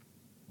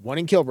 One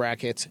in kill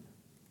brackets.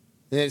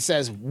 And it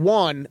says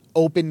one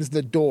opens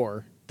the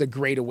door, the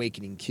Great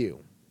Awakening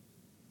Q.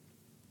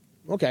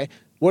 Okay.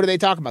 What are they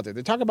talking about there?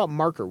 They're talking about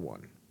marker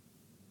one.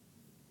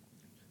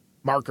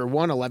 Marker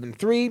 1,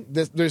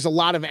 11.3. There's a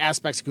lot of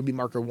aspects that could be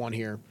marker 1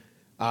 here.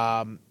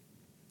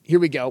 Here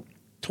we go.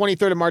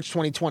 23rd of March,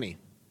 2020.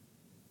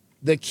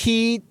 The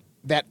key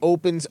that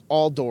opens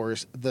all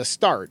doors, the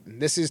start.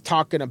 And this is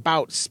talking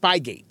about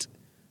Spygate.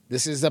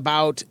 This is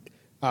about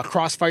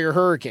Crossfire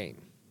Hurricane.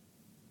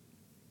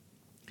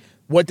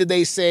 What did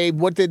they say?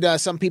 What did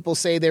some people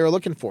say they were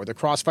looking for? The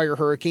Crossfire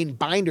Hurricane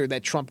binder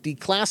that Trump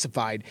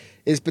declassified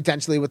is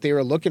potentially what they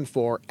were looking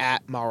for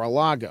at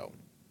Mar-a-Lago.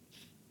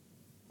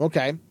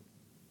 Okay.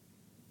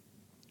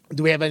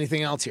 Do we have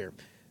anything else here?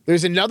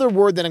 There's another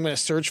word that I'm going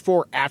to search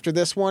for after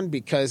this one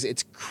because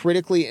it's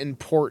critically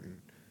important.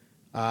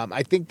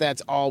 I think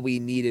that's all we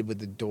needed with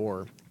the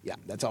door. Yeah,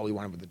 that's all we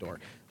wanted with the door.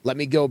 Let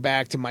me go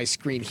back to my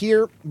screen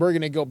here. We're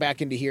going to go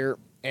back into here.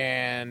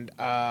 And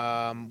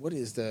what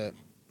is the...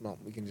 Well,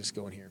 we can just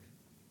go in here.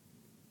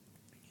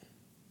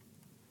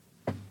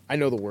 I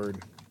know the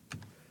word.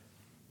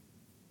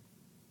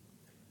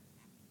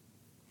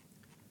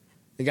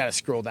 We got to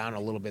scroll down a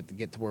little bit to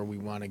get to where we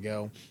want to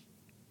go.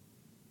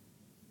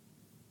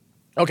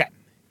 Okay.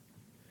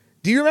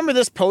 Do you remember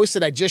this post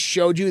that I just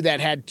showed you that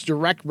had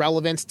direct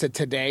relevance to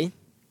today?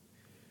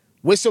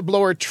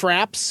 Whistleblower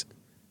traps,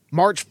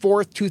 March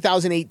 4th,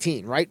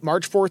 2018, right?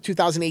 March 4th,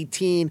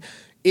 2018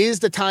 is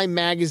the Time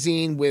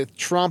magazine with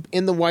Trump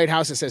in the White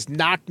House. It says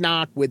knock,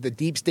 knock with the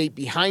deep state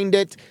behind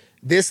it.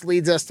 This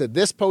leads us to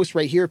this post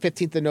right here,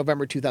 15th of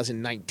November,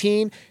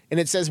 2019. And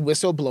it says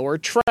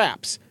whistleblower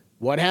traps.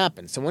 What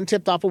happened? Someone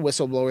tipped off a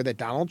whistleblower that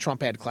Donald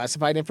Trump had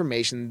classified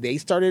information. They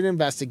started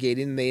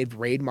investigating and they'd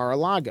raid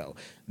Mar-a-Lago.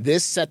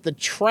 This set the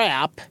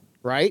trap,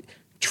 right?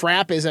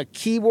 Trap is a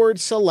keyword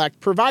select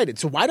provided.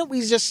 So why don't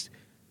we just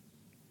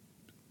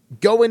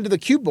go into the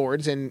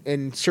keyboards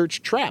and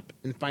search trap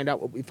and find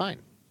out what we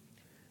find?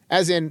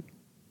 As in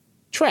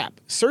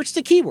trap, search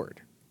the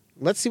keyword.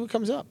 Let's see what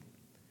comes up.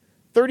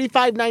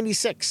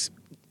 3596,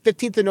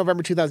 15th of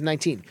November,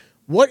 2019.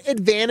 What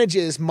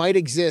advantages might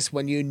exist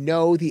when you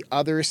know the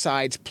other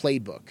side's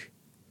playbook?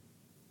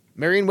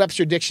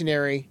 Merriam-Webster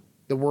Dictionary,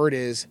 the word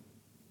is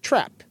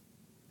trap.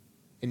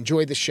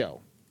 Enjoy the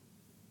show.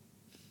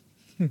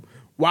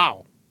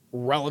 Wow.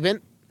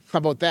 Relevant. How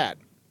about that?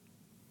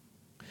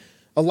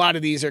 A lot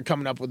of these are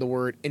coming up with the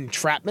word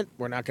entrapment.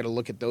 We're not going to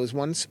look at those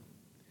ones.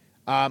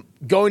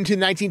 Going to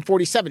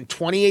 1947,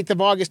 28th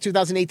of August,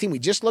 2018. We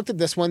just looked at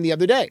this one the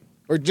other day,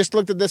 or just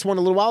looked at this one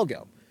a little while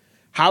ago.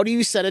 How do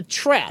you set a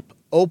trap?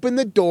 Open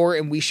the door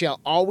and we shall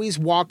always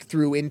walk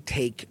through and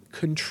take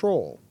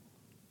control.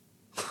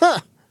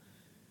 Huh.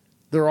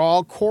 They're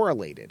all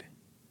correlated.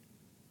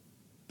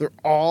 They're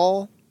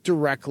all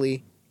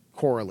directly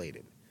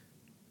correlated.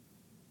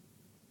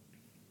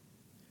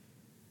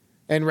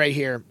 And right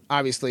here,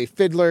 obviously,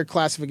 Fiddler,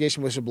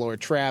 classification, whistleblower,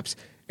 traps.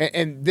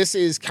 And this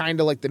is kind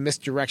of like the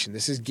misdirection.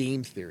 This is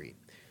game theory.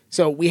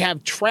 So we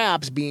have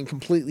traps being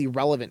completely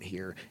relevant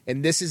here.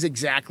 And this is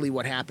exactly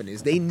what happened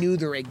is they knew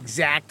their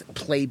exact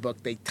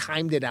playbook. They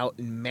timed it out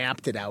and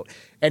mapped it out.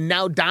 And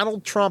now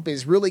Donald Trump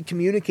is really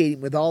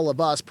communicating with all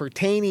of us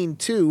pertaining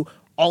to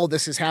all of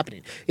this is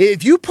happening.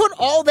 If you put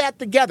all that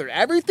together,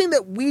 everything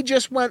that we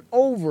just went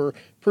over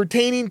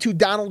pertaining to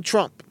Donald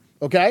Trump,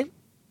 okay?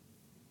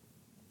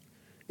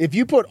 If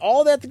you put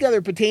all that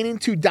together pertaining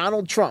to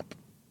Donald Trump,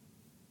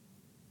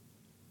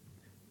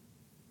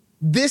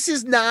 this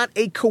is not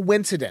a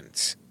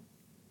coincidence.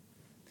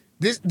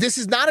 This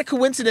is not a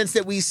coincidence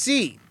that we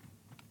see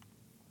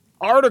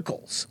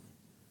articles,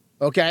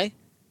 okay,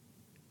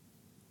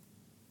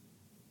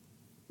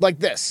 like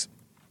this.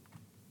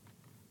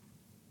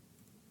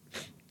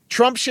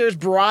 Trump shares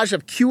barrage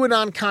of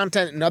QAnon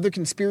content and other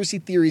conspiracy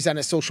theories on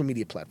his social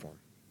media platform.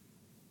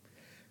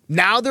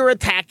 Now they're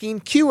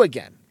attacking Q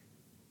again.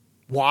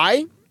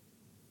 Why?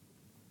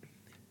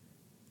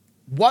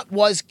 What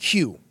was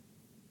Q?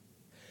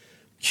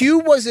 Q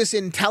was this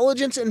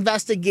intelligence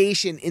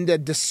investigation into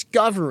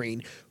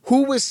discovering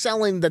who was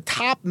selling the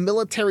top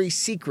military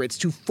secrets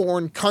to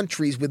foreign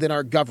countries within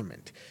our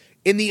government.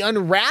 In the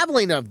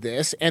unraveling of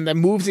this and the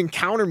moves and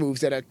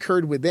counter-moves that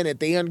occurred within it,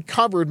 they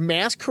uncovered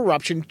mass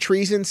corruption,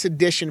 treason,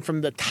 sedition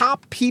from the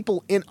top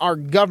people in our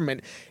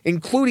government,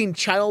 including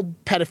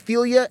child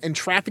pedophilia and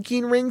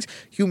trafficking rings,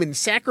 human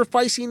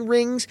sacrificing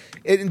rings,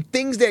 and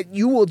things that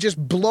you will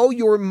just blow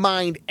your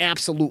mind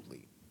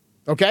absolutely.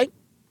 Okay?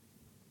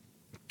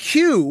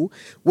 Q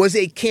was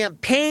a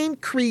campaign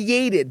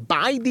created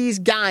by these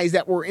guys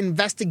that were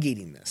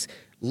investigating this.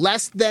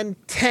 Less than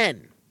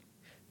 10.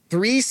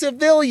 3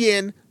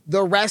 civilian,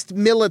 the rest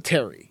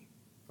military.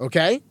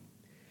 Okay?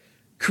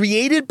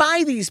 Created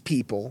by these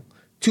people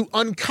to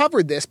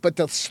uncover this, but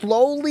to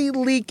slowly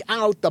leak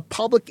out the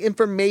public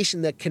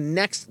information that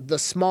connects the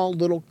small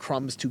little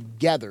crumbs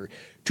together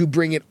to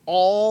bring it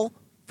all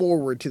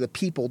forward to the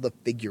people to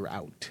figure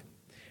out.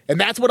 And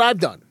that's what I've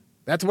done.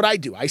 That's what I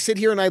do. I sit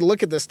here and I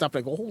look at this stuff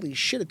and I go, holy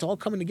shit, it's all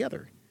coming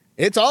together.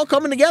 It's all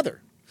coming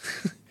together.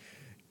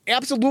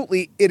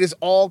 Absolutely, it is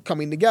all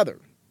coming together.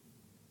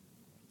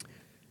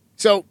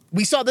 So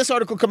we saw this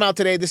article come out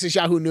today. This is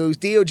Yahoo News.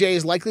 DOJ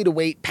is likely to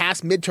wait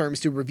past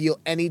midterms to reveal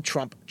any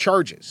Trump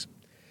charges.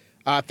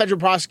 Federal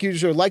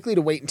prosecutors are likely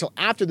to wait until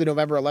after the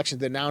November election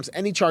to announce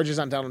any charges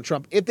on Donald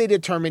Trump if they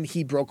determine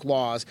he broke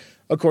laws,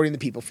 according to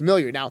people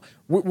familiar. Now,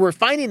 we're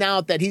finding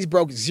out that he's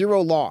broke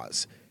 0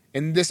 laws.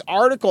 And this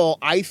article,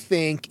 I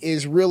think,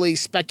 is really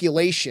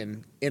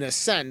speculation in a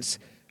sense.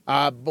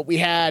 But we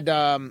had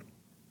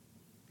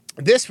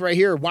this right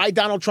here, why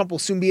Donald Trump will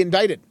soon be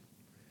indicted.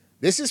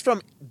 This is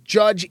from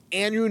Judge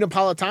Andrew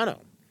Napolitano.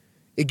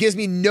 It gives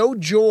me no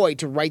joy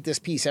to write this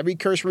piece. Every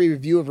cursory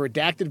review of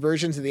redacted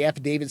versions of the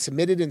affidavit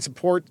submitted in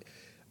support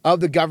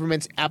of the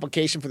government's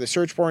application for the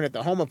search warrant at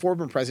the home of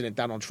former President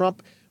Donald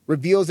Trump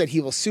reveals that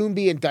he will soon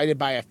be indicted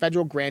by a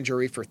federal grand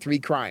jury for 3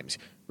 crimes: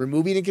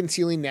 removing and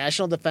concealing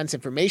national defense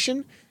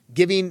information,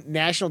 giving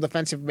national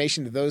defense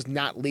information to those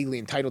not legally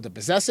entitled to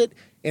possess it,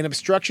 and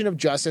obstruction of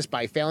justice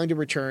by failing to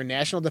return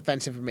national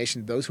defense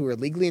information to those who are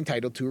legally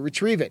entitled to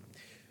retrieve it.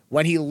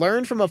 When he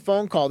learned from a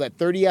phone call that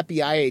 30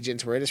 FBI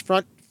agents were at his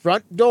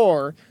front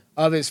door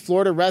of his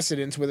Florida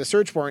residence with a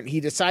search warrant, he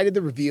decided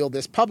to reveal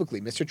this publicly.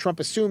 Mr. Trump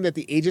assumed that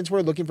the agents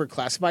were looking for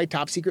classified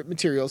top-secret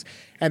materials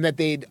and that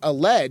they'd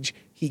allege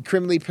he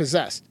criminally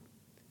possessed.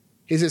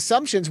 His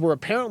assumptions were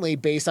apparently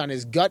based on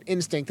his gut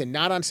instinct and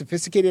not on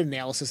sophisticated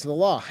analysis of the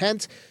law.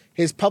 Hence,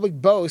 his public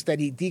boast that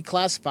he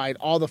declassified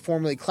all the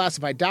formerly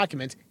classified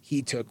documents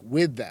he took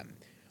with them.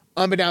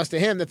 Unbeknownst to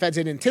him, the feds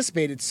had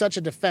anticipated such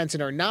a defense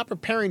and are not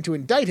preparing to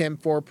indict him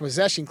for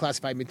possessing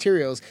classified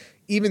materials,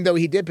 even though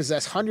he did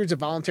possess hundreds of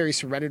voluntary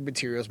surrendered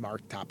materials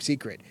marked top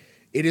secret.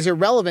 It is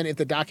irrelevant if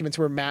the documents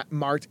were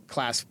marked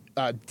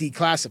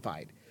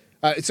declassified.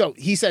 So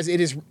he says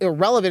it is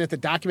irrelevant if the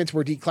documents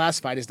were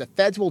declassified, as the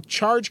feds will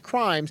charge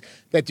crimes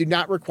that do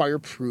not require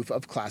proof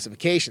of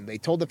classification. They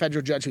told the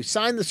federal judge who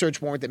signed the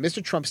search warrant that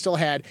Mr. Trump still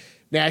had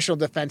national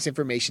defense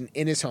information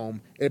in his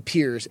home. It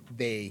appears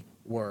they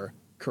were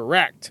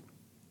correct.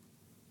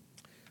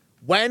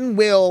 When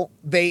will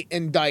they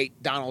indict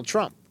Donald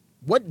Trump?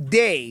 What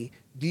day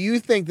do you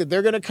think that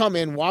they're going to come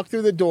in, walk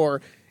through the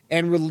door,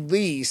 and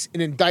release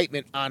an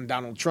indictment on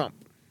Donald Trump?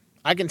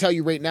 I can tell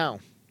you right now.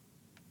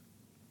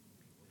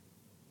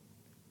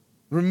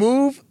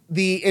 Remove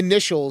the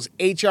initials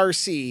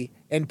HRC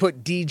and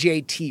put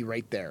DJT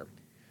right there.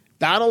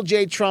 Donald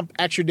J. Trump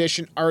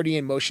extradition already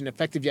in motion,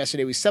 effective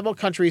yesterday, with several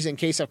countries in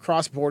case of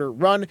cross-border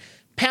run.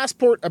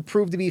 Passport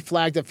approved to be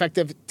flagged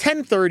effective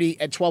 10:30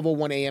 at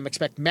 12:01 a.m.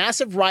 Expect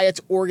massive riots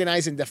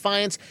organized in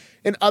defiance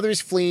and others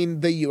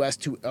fleeing the U.S.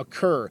 to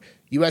occur.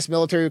 U.S.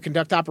 military will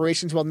conduct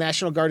operations while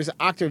National Guard is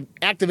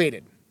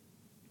activated.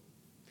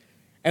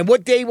 And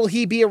what day will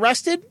he be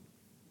arrested?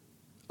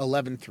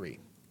 11/3,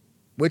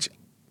 which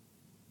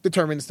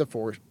determines the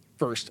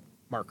first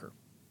marker.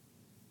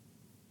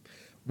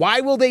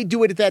 Why will they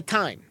do it at that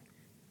time?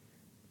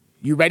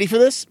 You ready for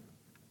this?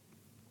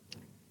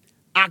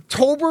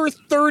 October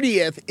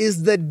 30th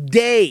is the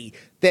day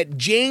that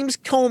James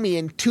Comey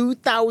in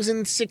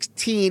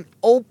 2016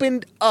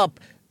 opened up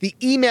the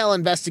email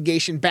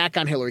investigation back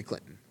on Hillary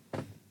Clinton.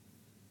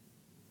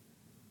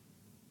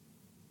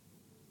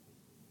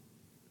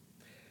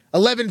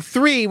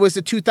 (11/3) was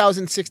the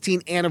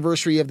 2016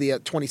 anniversary of the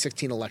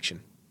 2016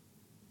 election.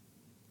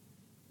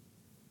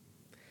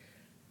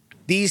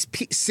 These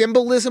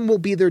symbolism will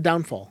be their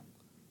downfall.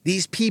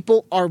 These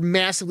people are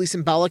massively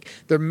symbolic.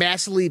 They're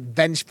massively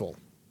vengeful.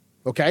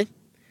 Okay?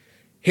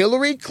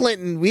 Hillary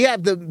Clinton, we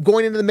have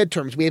going into the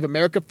midterms, we have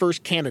America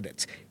First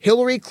candidates.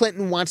 Hillary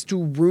Clinton wants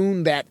to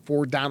ruin that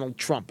for Donald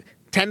Trump.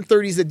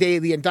 10/30 is the day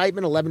of the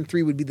indictment.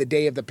 11/3 would be the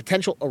day of the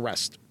potential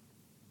arrest.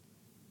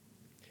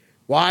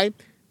 Why?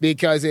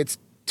 Because it's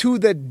to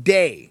the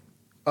day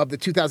of the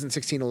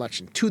 2016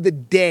 election, to the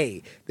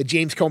day that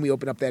James Comey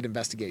opened up that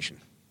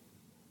investigation.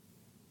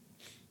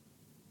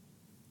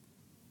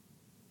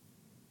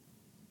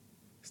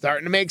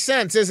 Starting to make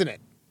sense, isn't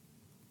it?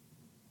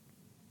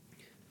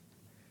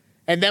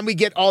 And then we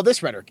get all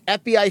this rhetoric.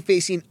 FBI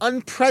facing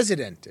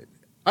unprecedented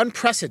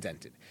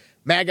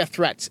MAGA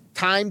threats.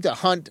 Time to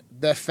hunt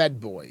the Fed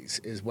boys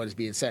is what is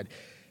being said.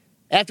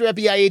 After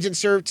FBI agents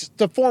searched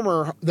the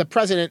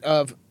president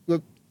of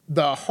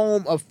the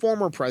home of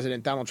former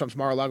President Donald Trump's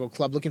Mar-a-Lago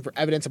club looking for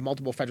evidence of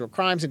multiple federal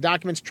crimes and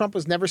documents Trump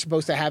was never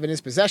supposed to have in his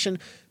possession,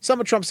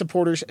 some of Trump's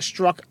supporters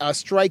struck a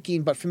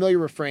striking but familiar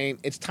refrain: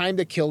 "It's time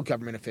to kill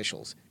government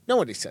officials."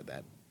 Nobody said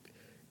that.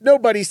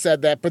 Nobody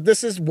said that, but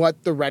this is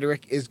what the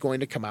rhetoric is going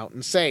to come out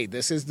and say.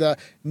 This is the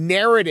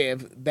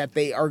narrative that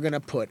they are going to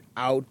put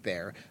out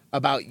there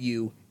about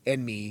you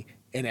and me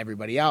and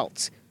everybody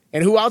else.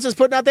 And who else is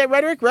putting out that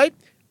rhetoric, right?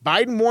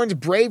 Biden warns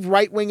brave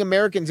right-wing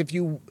Americans, if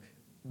you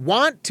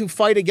want to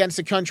fight against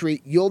the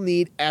country, you'll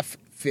need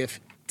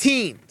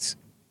F-15s.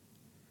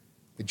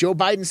 Did Joe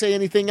Biden say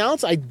anything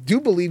else? I do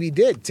believe he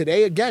did.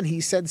 Today, again,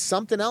 he said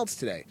something else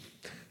today.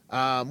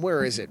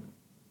 Where is it?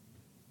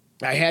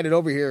 I had it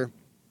over here.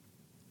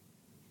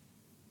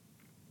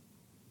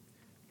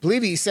 I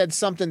believe he said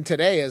something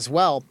today as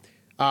well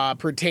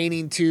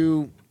pertaining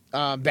to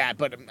that,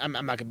 but I'm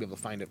not going to be able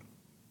to find it.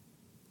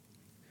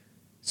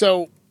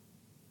 So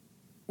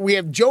we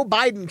have Joe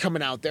Biden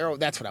coming out there. Oh,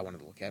 that's what I wanted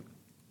to look at.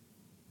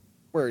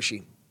 Where is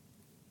she?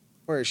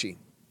 Where is she?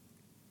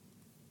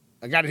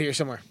 I got it here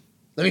somewhere.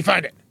 Let me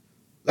find it.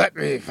 Let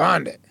me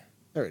find it.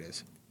 There it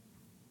is.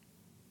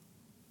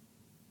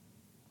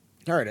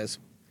 There it is.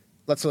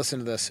 Let's listen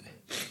to this.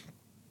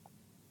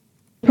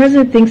 The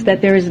president thinks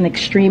that there is an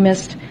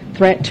extremist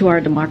threat to our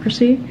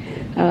democracy.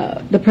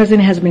 The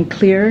president has been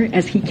clear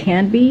as he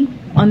can be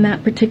on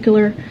that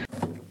particular.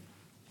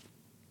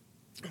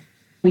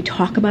 We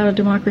talk about a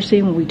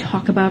democracy, when we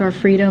talk about our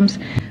freedoms,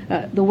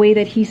 the way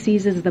that he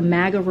sees is the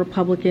MAGA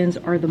Republicans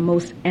are the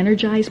most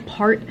energized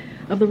part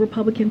of the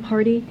Republican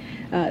Party.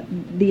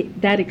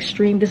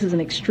 This is an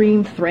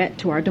extreme threat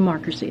to our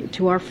democracy,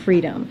 to our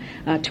freedom,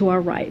 to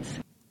our rights.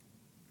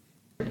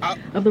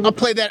 I'll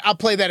play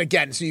that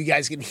again so you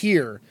guys can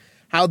hear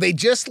how they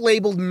just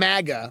labeled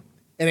MAGA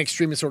an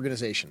extremist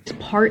organization. It's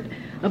part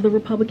of the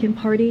Republican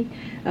Party.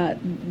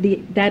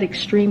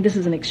 This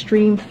is an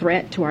extreme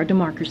threat to our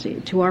democracy,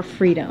 to our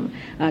freedom,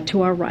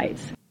 to our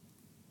rights.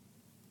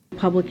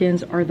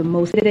 Republicans are the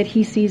most, that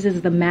he sees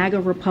as the MAGA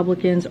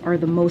Republicans are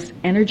the most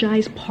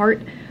energized part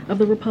of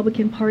the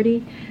Republican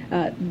Party.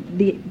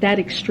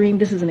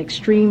 This is an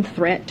extreme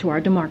threat to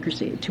our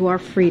democracy, to our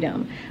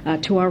freedom,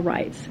 to our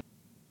rights.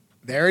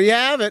 There you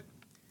have it.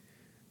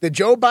 The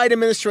Joe Biden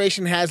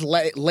administration has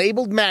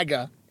labeled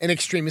MAGA an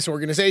extremist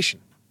organization.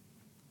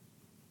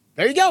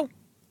 There you go.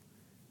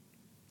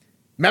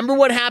 Remember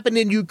what happened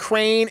in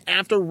Ukraine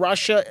after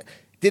Russia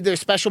did their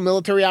special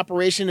military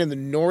operation in the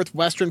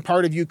northwestern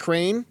part of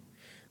Ukraine?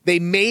 They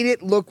made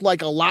it look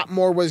like a lot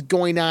more was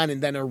going on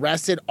and then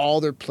arrested all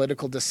their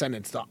political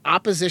descendants. The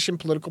opposition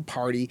political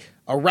party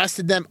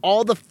arrested them,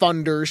 all the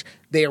funders,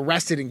 they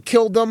arrested and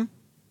killed them.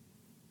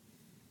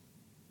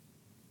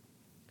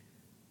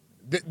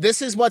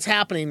 This is what's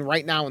happening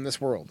right now in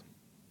this world.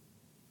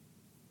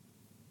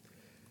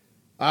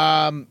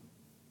 Now,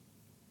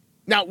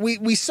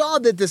 we saw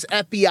that this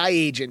FBI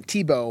agent,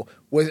 Thibault,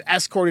 was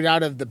escorted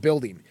out of the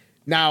building.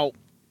 Now,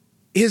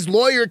 his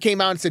lawyer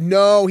came out and said,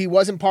 no, he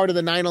wasn't part of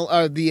the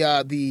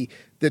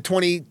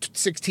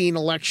 2016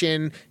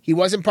 election. He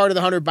wasn't part of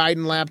the Hunter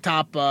Biden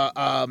laptop,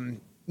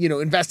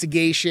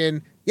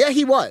 investigation. Yeah,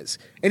 he was.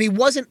 And he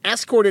wasn't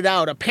escorted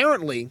out.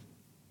 Apparently,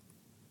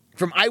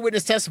 from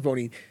eyewitness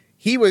testimony,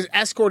 he was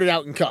escorted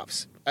out in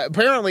cuffs.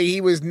 Apparently, he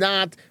was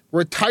not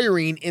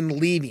retiring and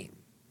leaving.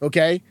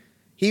 Okay?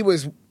 He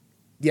was,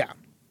 yeah.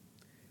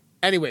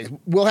 Anyways,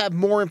 we'll have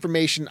more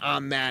information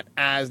on that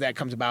as that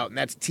comes about, and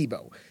that's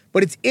Thibault.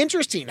 But it's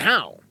interesting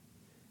how,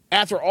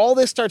 after all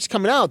this starts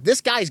coming out, this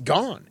guy's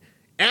gone.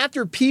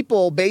 After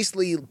people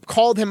basically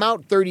called him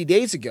out 30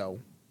 days ago,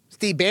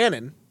 Steve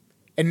Bannon,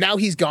 and now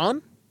he's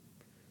gone?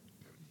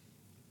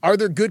 Are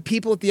there good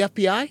people at the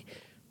FBI?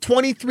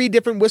 23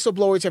 different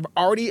whistleblowers have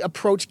already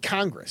approached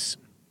Congress.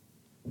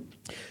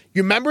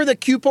 You remember the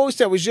Q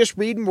post I was just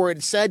reading where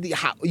it said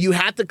you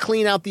have to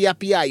clean out the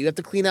FBI, you have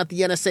to clean out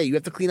the NSA, you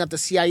have to clean out the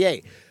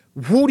CIA.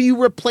 Who do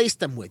you replace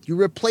them with? You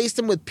replace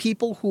them with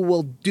people who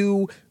will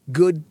do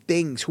good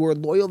things, who are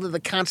loyal to the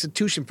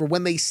Constitution. For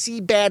when they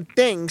see bad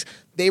things,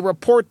 they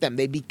report them.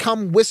 They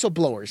become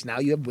whistleblowers. Now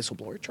you have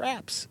whistleblower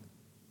traps.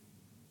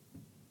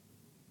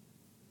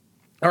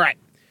 All right.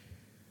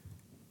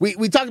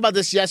 We talked about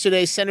this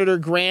yesterday. Senator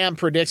Graham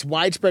predicts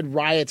widespread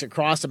riots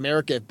across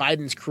America if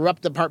Biden's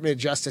corrupt Department of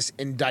Justice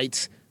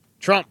indicts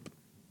Trump.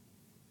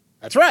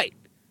 That's right.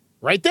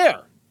 Right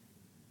there.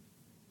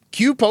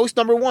 Q post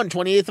number 1,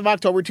 28th of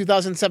October,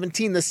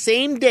 2017, the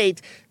same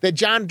date that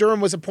John Durham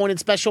was appointed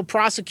special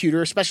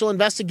prosecutor, special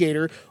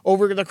investigator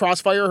over the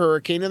Crossfire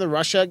Hurricane and the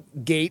Russia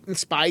Gate and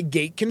Spy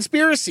Gate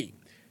conspiracy.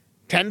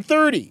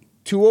 10:30,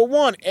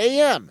 2:01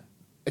 a.m.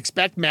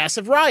 Expect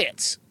massive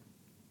riots.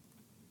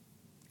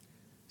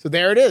 So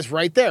there it is,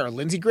 right there.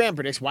 Lindsey Graham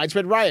predicts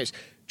widespread riots.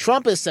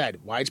 Trump has said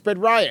widespread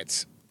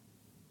riots.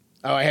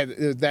 Oh,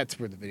 that's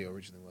where the video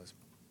originally was.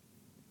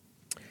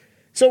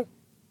 So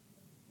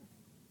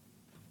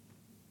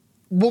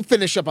we'll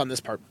finish up on this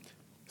part.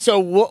 So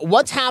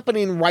what's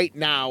happening right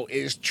now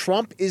is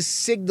Trump is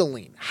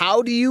signaling.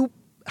 How do you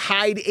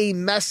hide a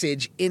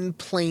message in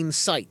plain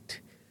sight?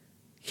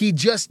 He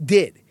just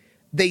did.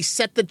 They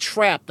set the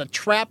trap. The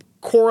trap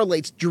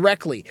correlates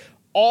directly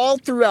all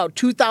throughout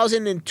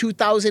 2000 and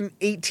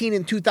 2018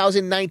 and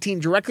 2019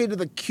 directly to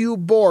the Q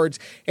boards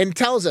and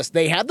tells us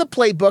they have the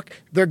playbook.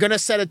 They're going to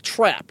set a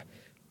trap.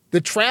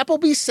 The trap will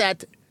be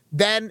set.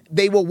 Then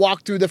they will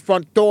walk through the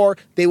front door.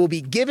 They will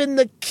be given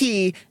the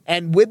key.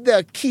 And with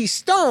the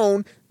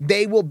keystone,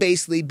 they will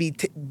basically be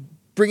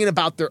bringing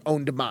about their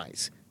own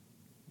demise.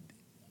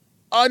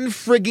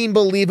 Unfrigging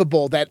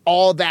believable that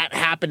all that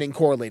happened and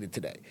correlated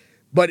today.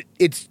 But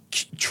it's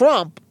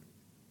Trump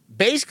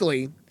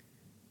basically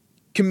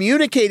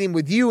communicating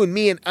with you and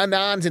me and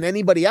Anons and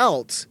anybody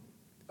else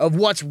of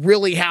what's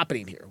really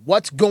happening here,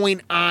 what's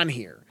going on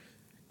here.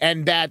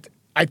 And that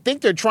I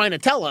think they're trying to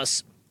tell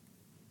us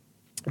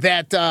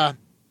that the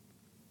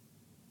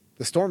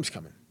storm's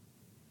coming.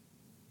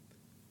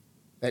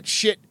 That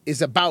shit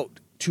is about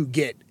to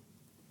get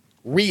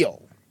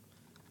real.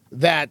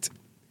 That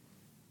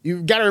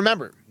you've got to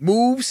remember,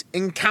 moves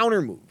and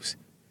counter moves.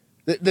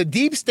 The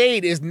deep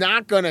state is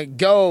not going to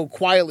go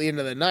quietly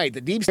into the night.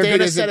 The deep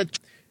state is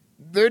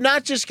they're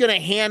not just going to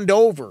hand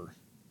over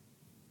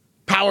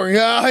power.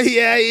 Oh,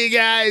 yeah, you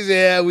guys,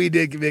 yeah, we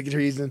did commit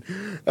treason.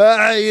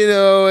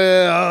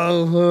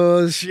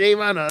 Shame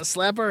on us.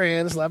 Slap our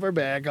hands, slap our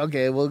back.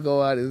 Okay, we'll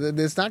go out.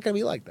 It's not going to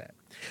be like that.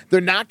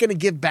 They're not going to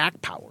give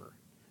back power.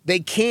 They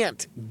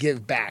can't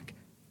give back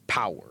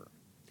power.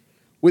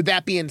 With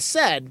that being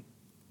said,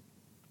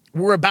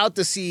 we're about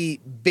to see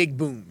big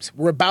booms.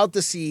 We're about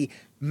to see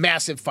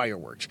massive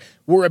fireworks.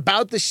 We're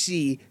about to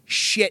see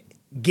shit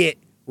get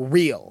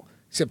real.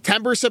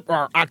 October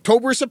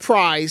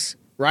surprise,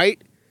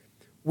 right?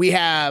 We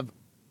have,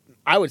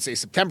 I would say,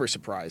 September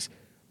surprise.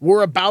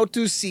 We're about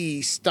to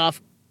see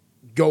stuff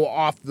go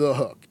off the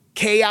hook.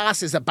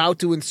 Chaos is about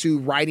to ensue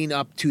riding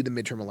up to the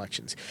midterm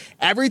elections.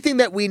 Everything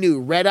that we knew,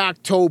 Red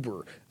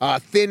October,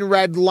 Thin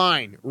Red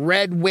Line,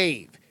 Red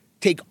Wave,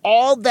 take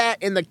all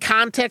that in the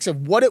context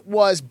of what it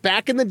was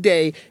back in the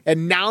day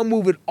and now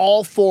move it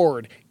all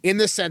forward in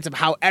the sense of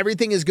how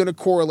everything is going to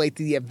correlate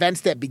to the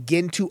events that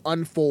begin to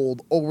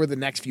unfold over the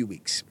next few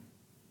weeks.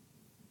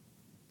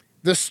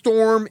 The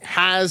storm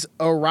has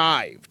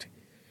arrived.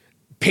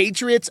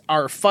 Patriots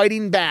are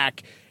fighting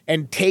back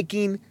and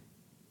taking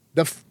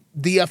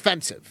the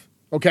offensive,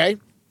 okay?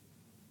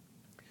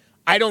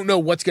 I don't know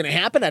what's going to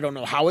happen. I don't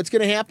know how it's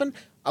going to happen.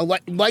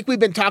 Like we've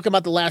been talking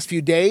about the last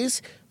few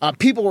days,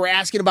 people were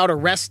asking about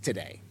arrests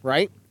today,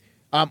 right?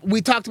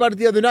 We talked about it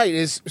the other night,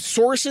 is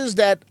sources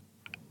that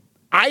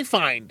I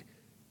find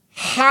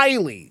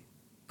highly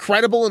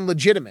credible and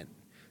legitimate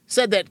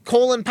said that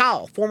Colin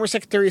Powell, former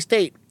Secretary of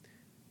State,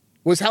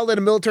 was held at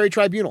a military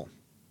tribunal,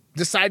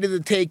 decided to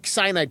take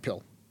cyanide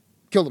pill,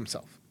 killed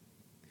himself.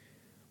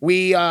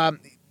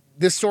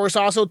 This source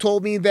also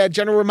told me that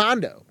General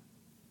Raimondo,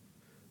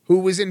 who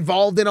was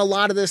involved in a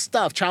lot of this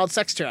stuff, child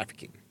sex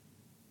trafficking,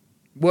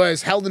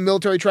 was held in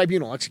military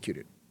tribunal,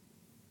 executed.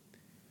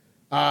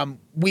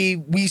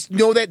 We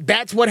know that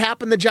that's what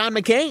happened to John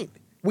McCain.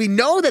 We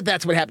know that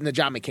that's what happened to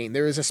John McCain.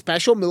 There is a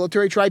special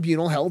military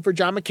tribunal held for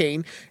John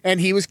McCain, and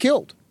he was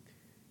killed.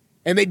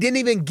 And they didn't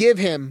even give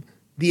him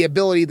the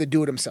ability to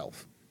do it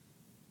himself.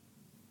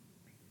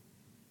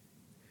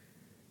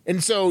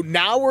 And so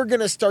now we're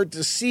going to start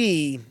to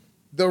see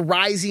the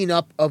rising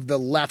up of the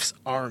left's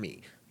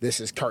army. This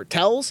is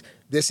cartels.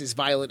 This is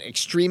violent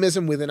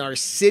extremism within our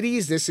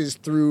cities. This is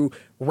through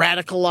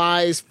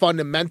radicalized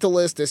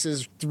fundamentalists. This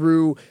is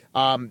through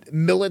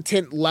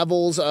militant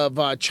levels of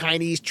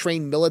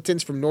Chinese-trained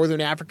militants from Northern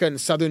Africa and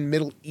Southern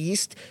Middle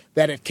East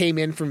that have came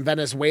in from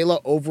Venezuela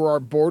over our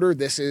border.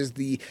 This is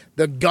the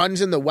guns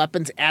and the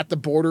weapons at the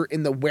border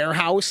in the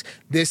warehouse.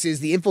 This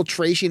is the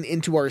infiltration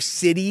into our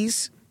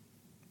cities.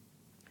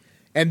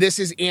 And this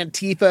is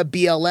Antifa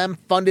BLM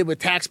funded with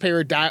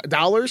taxpayer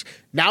dollars.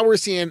 Now we're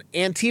seeing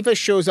Antifa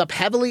shows up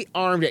heavily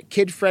armed at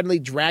kid-friendly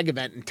drag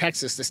event in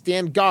Texas to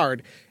stand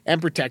guard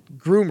and protect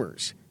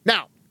groomers.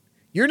 Now,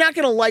 you're not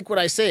going to like what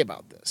I say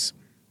about this.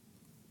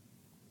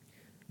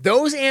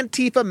 Those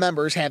Antifa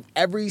members have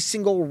every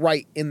single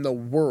right in the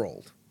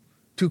world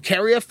to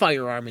carry a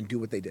firearm and do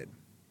what they did.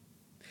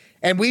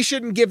 And we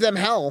shouldn't give them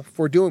hell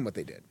for doing what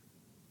they did.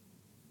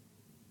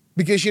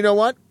 Because you know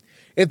what?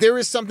 If there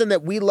is something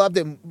that we loved,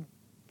 and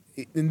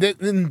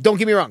don't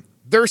get me wrong,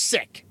 they're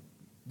sick.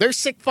 They're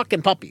sick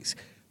fucking puppies.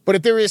 But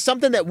if there is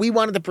something that we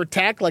wanted to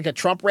protect, like a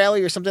Trump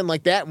rally or something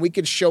like that, and we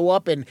could show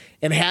up and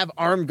have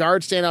armed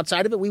guards stand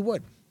outside of it, we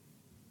would.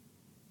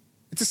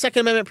 It's a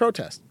Second Amendment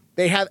protest.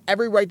 They have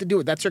every right to do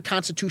it. That's their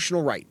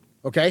constitutional right,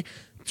 okay?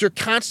 It's their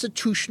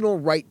constitutional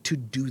right to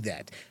do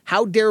that.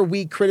 How dare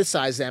we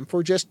criticize them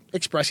for just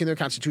expressing their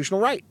constitutional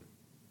right?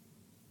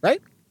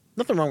 Right?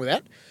 Nothing wrong with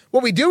that.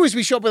 What we do is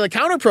we show up with a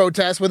counter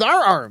protest with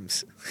our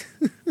arms.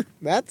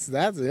 That's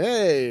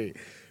hey,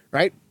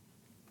 right?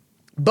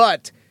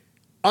 But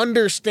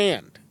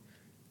understand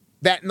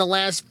that in the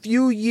last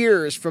few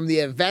years from the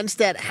events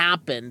that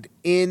happened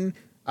in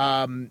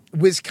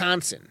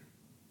Wisconsin,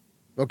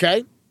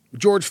 okay,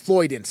 George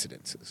Floyd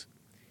incidences,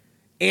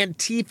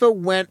 Antifa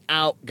went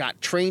out, got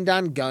trained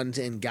on guns,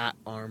 and got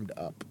armed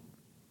up.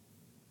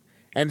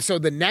 And so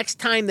the next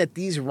time that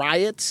these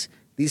riots,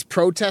 these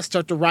protests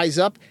start to rise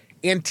up,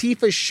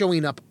 Antifa's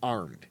showing up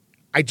armed.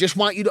 I just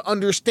want you to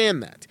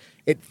understand that.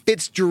 It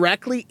fits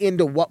directly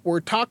into what we're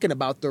talking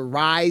about, the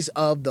rise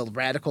of the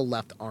radical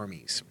left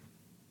armies.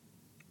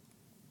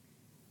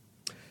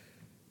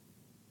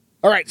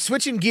 All right,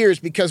 switching gears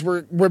because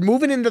we're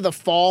moving into the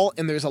fall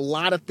and there's a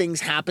lot of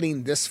things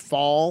happening this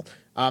fall.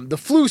 The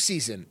flu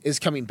season is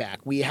coming back.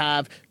 We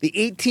have the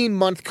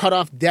 18-month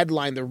cutoff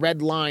deadline, the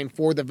red line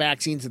for the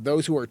vaccines of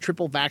those who are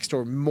triple vaxxed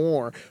or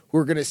more who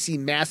are going to see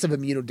massive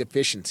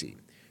immunodeficiency.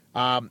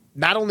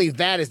 Not only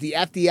that, is the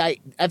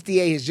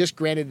FDA has just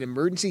granted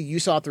emergency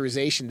use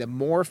authorization to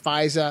more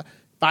Pfizer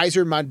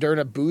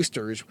Moderna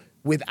boosters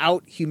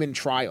without human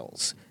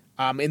trials.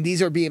 And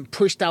these are being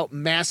pushed out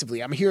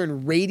massively. I'm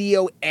hearing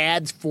radio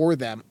ads for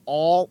them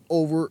all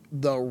over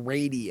the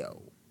radio.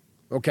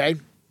 Okay?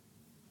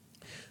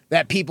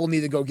 That people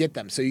need to go get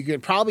them. So you can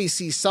probably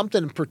see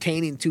something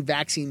pertaining to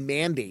vaccine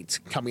mandates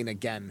coming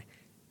again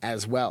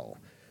as well.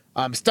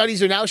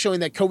 Studies are now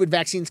showing that COVID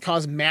vaccines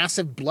cause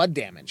massive blood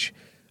damage.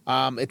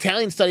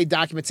 Italian study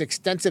documents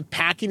extensive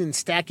packing and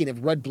stacking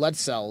of red blood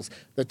cells,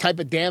 the type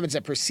of damage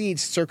that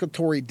precedes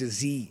circulatory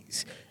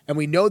disease. And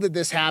we know that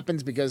this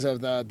happens because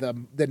of the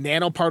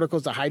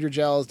nanoparticles, the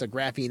hydrogels, the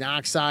graphene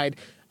oxide,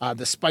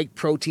 the spike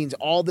proteins,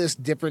 all this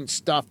different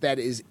stuff that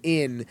is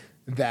in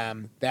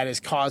them that is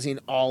causing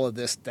all of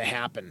this to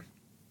happen.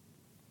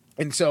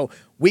 And so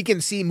we can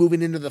see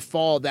moving into the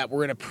fall that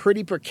we're in a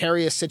pretty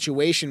precarious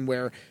situation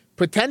where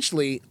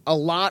potentially a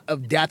lot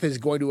of death is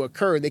going to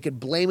occur. They could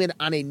blame it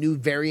on a new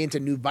variant, a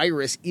new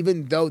virus,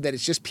 even though that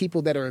it's just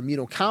people that are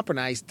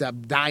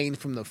immunocompromised dying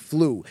from the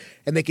flu.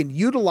 And they can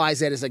utilize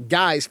that as a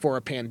guise for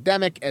a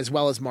pandemic as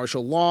well as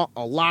martial law,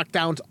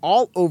 lockdowns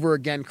all over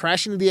again,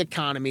 crashing the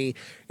economy.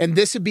 And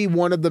this would be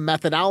one of the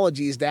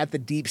methodologies that the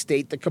deep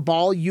state, the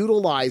cabal,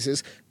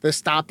 utilizes to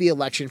stop the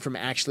election from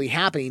actually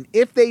happening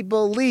if they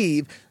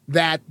believe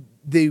that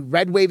the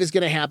red wave is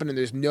going to happen and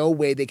there's no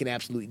way they can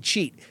absolutely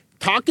cheat.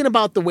 Talking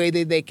about the way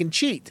they can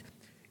cheat.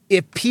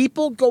 If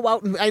people go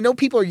out, and I know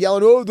people are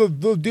yelling, oh,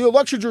 the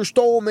elections are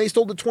stolen. They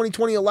stole the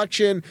 2020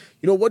 election.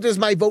 You know, what does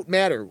my vote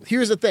matter?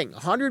 Here's the thing.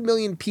 100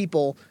 million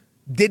people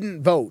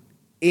didn't vote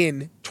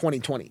in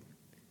 2020.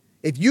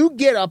 If you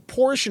get a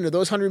portion of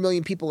those 100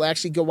 million people to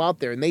actually go out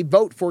there and they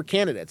vote for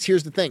candidates,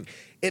 here's the thing.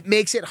 It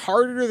makes it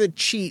harder to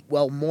cheat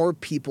while more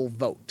people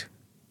vote,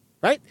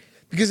 right?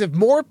 Because if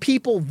more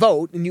people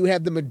vote and you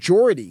have the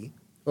majority,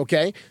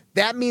 okay,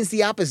 that means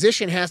the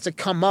opposition has to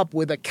come up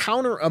with a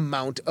counter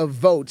amount of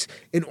votes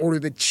in order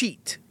to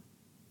cheat.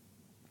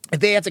 If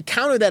they have to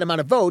counter that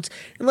amount of votes,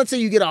 and let's say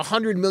you get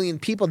 100 million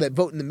people that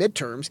vote in the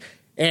midterms,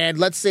 and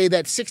let's say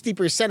that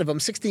 60% of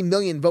them, 60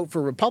 million vote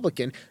for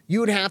Republican,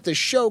 you would have to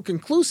show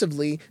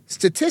conclusively,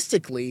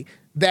 statistically,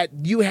 that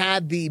you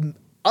had the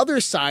other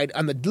side,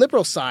 on the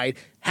liberal side,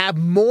 have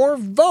more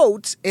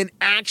votes and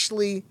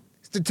actually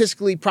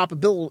statistically,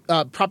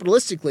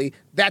 probabilistically,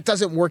 that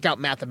doesn't work out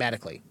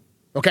mathematically.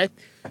 Okay?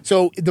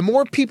 So the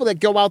more people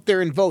that go out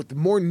there and vote, the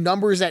more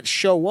numbers that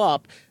show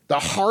up, the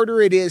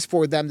harder it is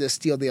for them to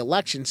steal the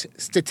elections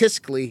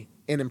statistically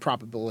and in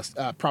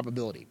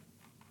probability.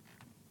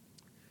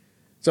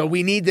 So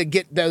we need to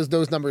get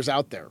those numbers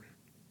out there.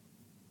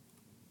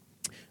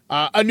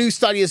 A new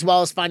study as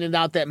well is finding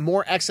out that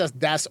more excess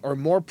deaths are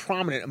more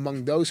prominent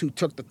among those who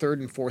took the third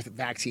and fourth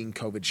vaccine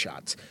COVID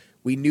shots.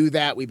 We knew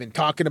that. We've been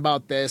talking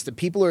about this. The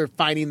people are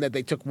finding that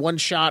they took one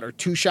shot or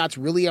two shots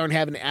really aren't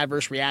having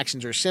adverse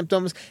reactions or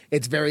symptoms.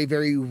 It's very,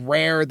 very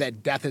rare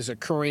that death is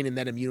occurring and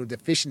that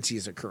immunodeficiency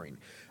is occurring.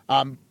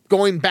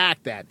 Going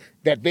back that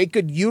they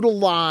could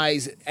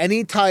utilize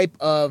any type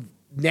of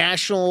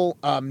national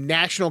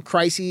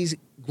crises,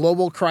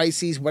 global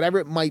crises, whatever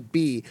it might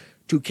be,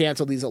 to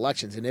cancel these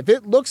elections. And if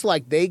it looks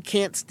like they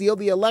can't steal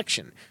the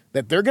election,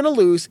 that they're going to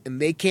lose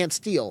and they can't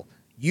steal,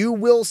 you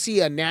will see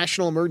a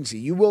national emergency.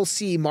 You will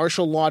see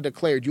martial law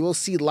declared. You will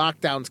see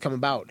lockdowns come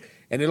about.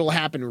 And it'll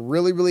happen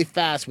really, really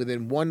fast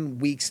within 1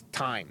 week's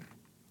time.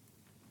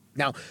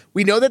 Now,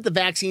 we know that the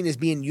vaccine is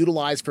being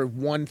utilized for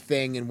one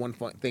thing and one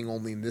thing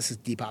only, and this is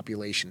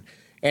depopulation.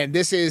 And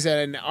this is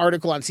an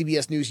article on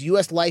CBS News.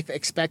 U.S. life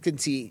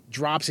expectancy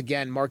drops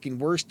again, marking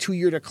worst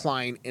 2-year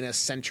decline in a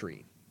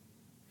century.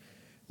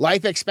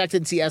 Life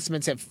expectancy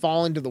estimates have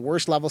fallen to the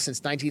worst level since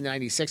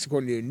 1996,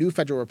 according to a new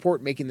federal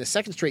report, making the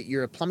second straight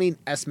year of plummeting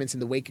estimates in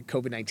the wake of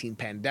COVID-19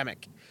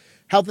 pandemic.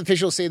 Health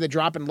officials say the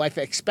drop in life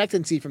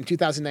expectancy from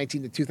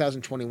 2019 to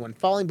 2021,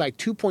 falling by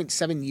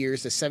 2.7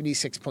 years to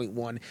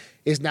 76.1,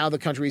 is now the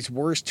country's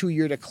worst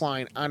 2-year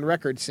decline on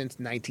record since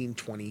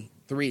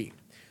 1923.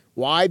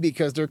 Why?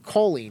 Because they're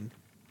culling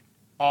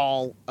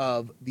all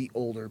of the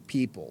older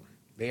people.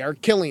 They are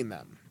killing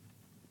them.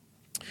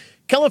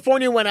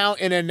 California went out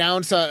and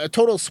announced a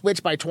total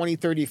switch by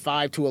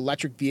 2035 to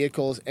electric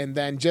vehicles, and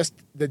then just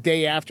the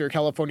day after,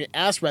 California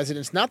asked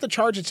residents not to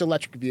charge its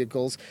electric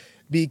vehicles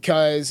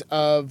because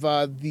of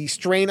the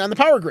strain on the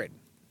power grid.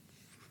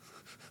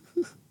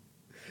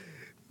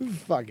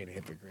 Fucking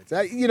hypocrites.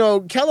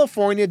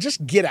 California,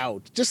 just get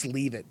out. Just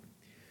leave it.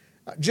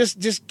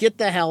 Just get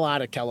the hell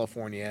out of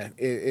California.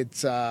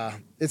 It's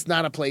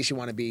not a place you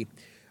want to be.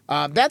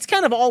 That's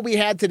kind of all we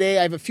had today.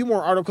 I have a few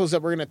more articles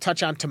that we're going to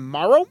touch on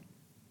tomorrow.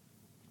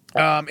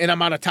 And I'm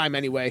out of time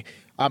anyway.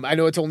 I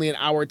know it's only an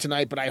hour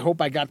tonight, but I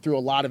hope I got through a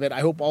lot of it.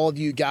 I hope all of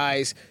you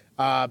guys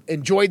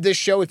enjoyed this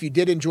show. If you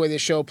did enjoy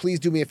this show, please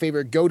do me a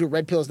favor. Go to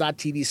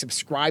redpills.tv,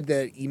 subscribe to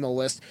the email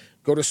list.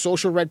 Go to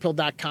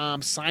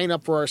socialredpill.com, sign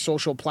up for our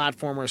social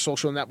platform, our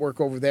social network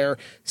over there.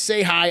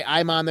 Say hi.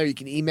 I'm on there. You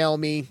can email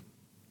me.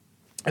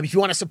 If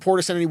you want to support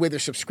us in any way,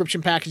 there's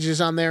subscription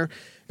packages on there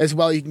as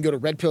well. You can go to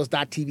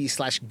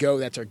redpills.tv/go.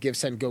 That's our Give,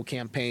 Send, Go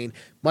campaign.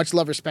 Much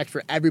love, respect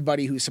for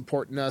everybody who's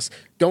supporting us.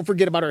 Don't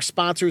forget about our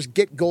sponsors,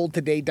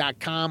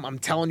 getgoldtoday.com. I'm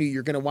telling you,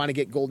 you're going to want to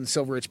get gold and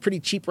silver. It's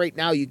pretty cheap right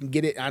now. You can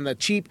get it on the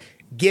cheap.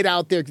 Get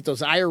out there, get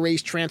those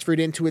IRAs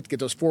transferred into it, get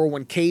those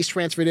 401ks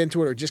transferred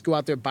into it, or just go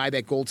out there, buy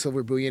that gold,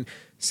 silver bullion.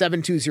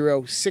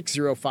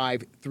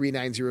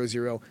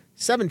 720-605-3900.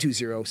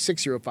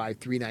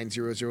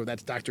 720-605-3900.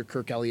 That's Dr.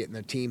 Kirk Elliott and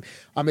the team.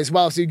 As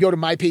well, so you go to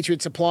My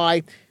Patriot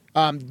Supply.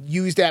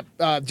 Use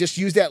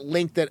that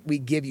link that we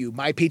give you.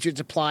 My Patriot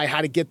Supply,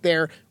 how to get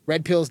there,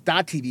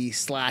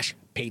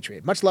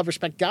 redpills.tv/patriot. Much love,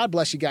 respect. God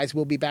bless you guys.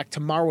 We'll be back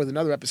tomorrow with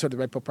another episode of the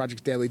Red Pill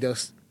Project's Daily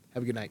Dose.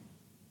 Have a good night.